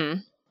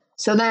 Mm-hmm.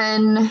 So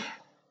then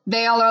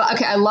they all are,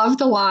 okay, I love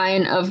the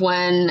line of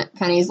when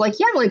Penny's like,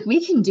 yeah, like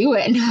we can do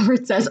it. And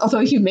Howard says, although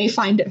you may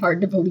find it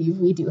hard to believe,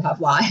 we do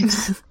have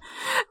lives.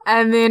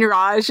 And then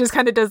Raj just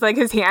kind of does like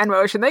his hand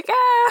motion, like,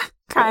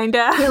 kind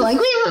of. You're like,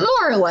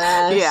 more or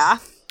less. Yeah.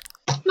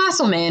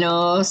 Más o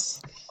menos.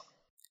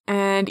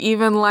 And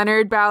even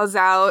Leonard bows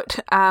out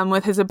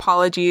with his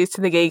apologies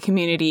to the gay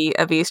community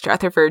of East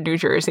Rutherford, New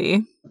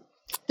Jersey.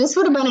 This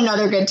would have been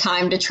another good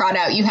time to trot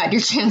out You Had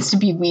Your Chance to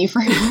Be We for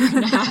a year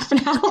and a half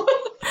now.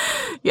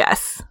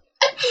 Yes.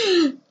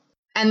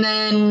 And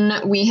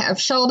then we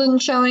have Sheldon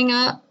showing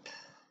up.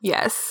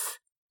 Yes.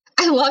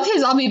 I love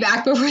his I'll be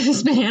back before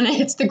this banana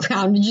hits the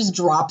ground and just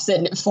drops it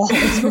and it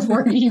falls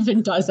before he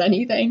even does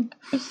anything.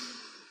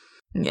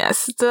 Yes,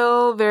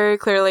 still very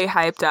clearly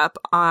hyped up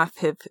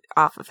off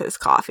of his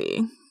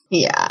coffee.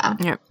 Yeah.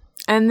 Yep.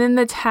 And then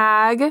the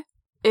tag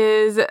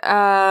is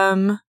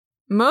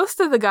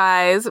most of the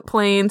guys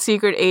playing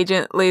Secret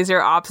Agent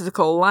Laser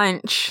Obstacle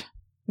Lunch,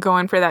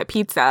 going for that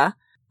pizza.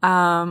 Which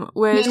Man,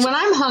 when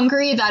I'm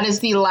hungry, that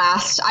is the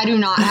last. I do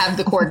not have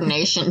the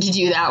coordination to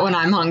do that when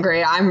I'm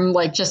hungry. I'm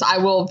like, I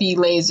will be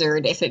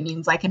lasered if it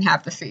means I can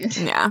have the food.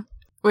 Yeah.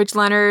 Which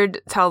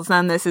Leonard tells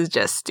them this is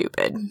just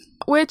stupid.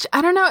 Which,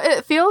 I don't know,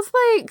 it feels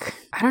like,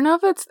 I don't know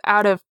if it's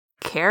out of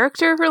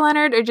character for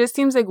Leonard. It just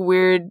seems like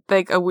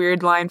a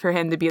weird line for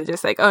him to be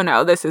just like, oh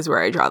no, this is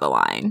where I draw the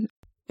line.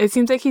 It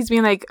seems like he's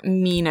being like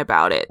mean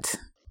about it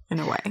in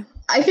a way.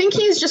 I think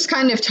he's just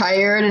kind of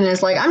tired and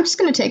is like, I'm just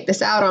going to take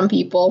this out on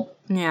people.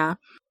 Yeah.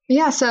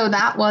 Yeah, so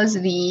that was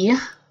the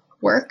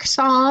work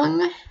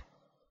song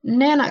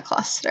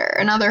Nanocluster,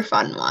 another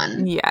fun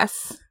one.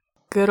 Yes.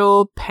 Good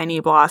old penny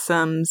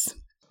blossoms.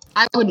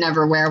 I would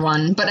never wear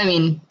one, but I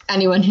mean,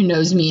 anyone who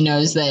knows me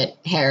knows that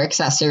hair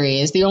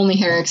accessories, the only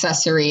hair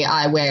accessory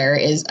I wear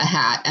is a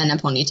hat and a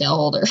ponytail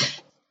holder.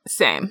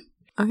 Same.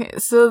 Okay,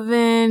 so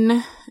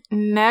then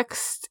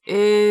next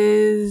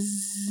is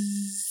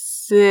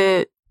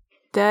it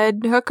Dead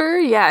Hooker?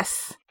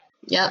 Yes.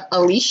 Yep,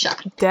 Alicia.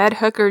 Dead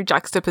Hooker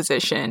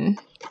juxtaposition.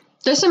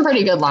 There's some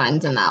pretty good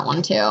lines in that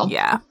one, too.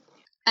 Yeah.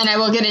 And I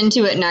will get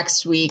into it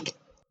next week.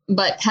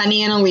 But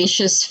Penny and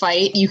Alicia's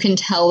fight, you can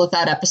tell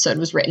that episode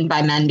was written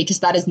by men because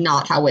that is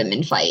not how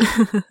women fight.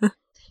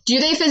 Do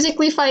they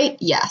physically fight?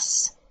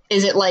 Yes.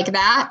 Is it like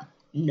that?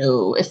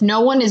 No. If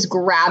no one is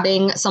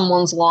grabbing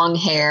someone's long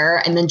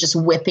hair and then just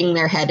whipping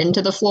their head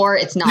into the floor,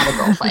 it's not a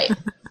girl fight.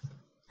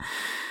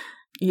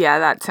 Yeah,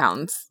 that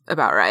sounds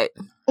about right.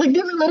 Like,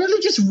 they were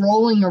literally just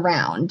rolling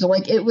around.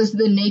 Like, it was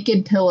the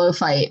naked pillow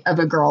fight of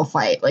a girl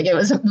fight. Like, it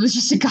was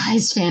just a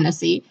guy's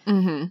fantasy.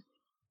 Mm-hmm.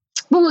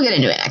 But we'll get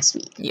into it next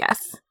week.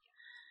 Yes.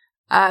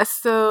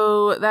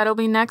 So that'll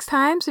be next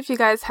time. So if you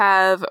guys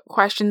have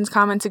questions,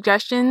 comments,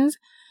 suggestions,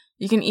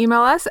 you can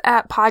email us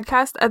at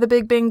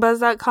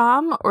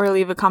podcast@thebigbangbuzz.com or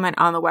leave a comment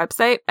on the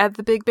website at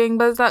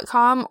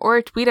thebigbangbuzz.com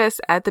or tweet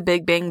us at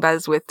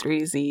thebigbangbuzz with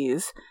 3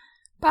 Z's.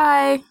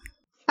 Bye.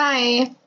 Bye.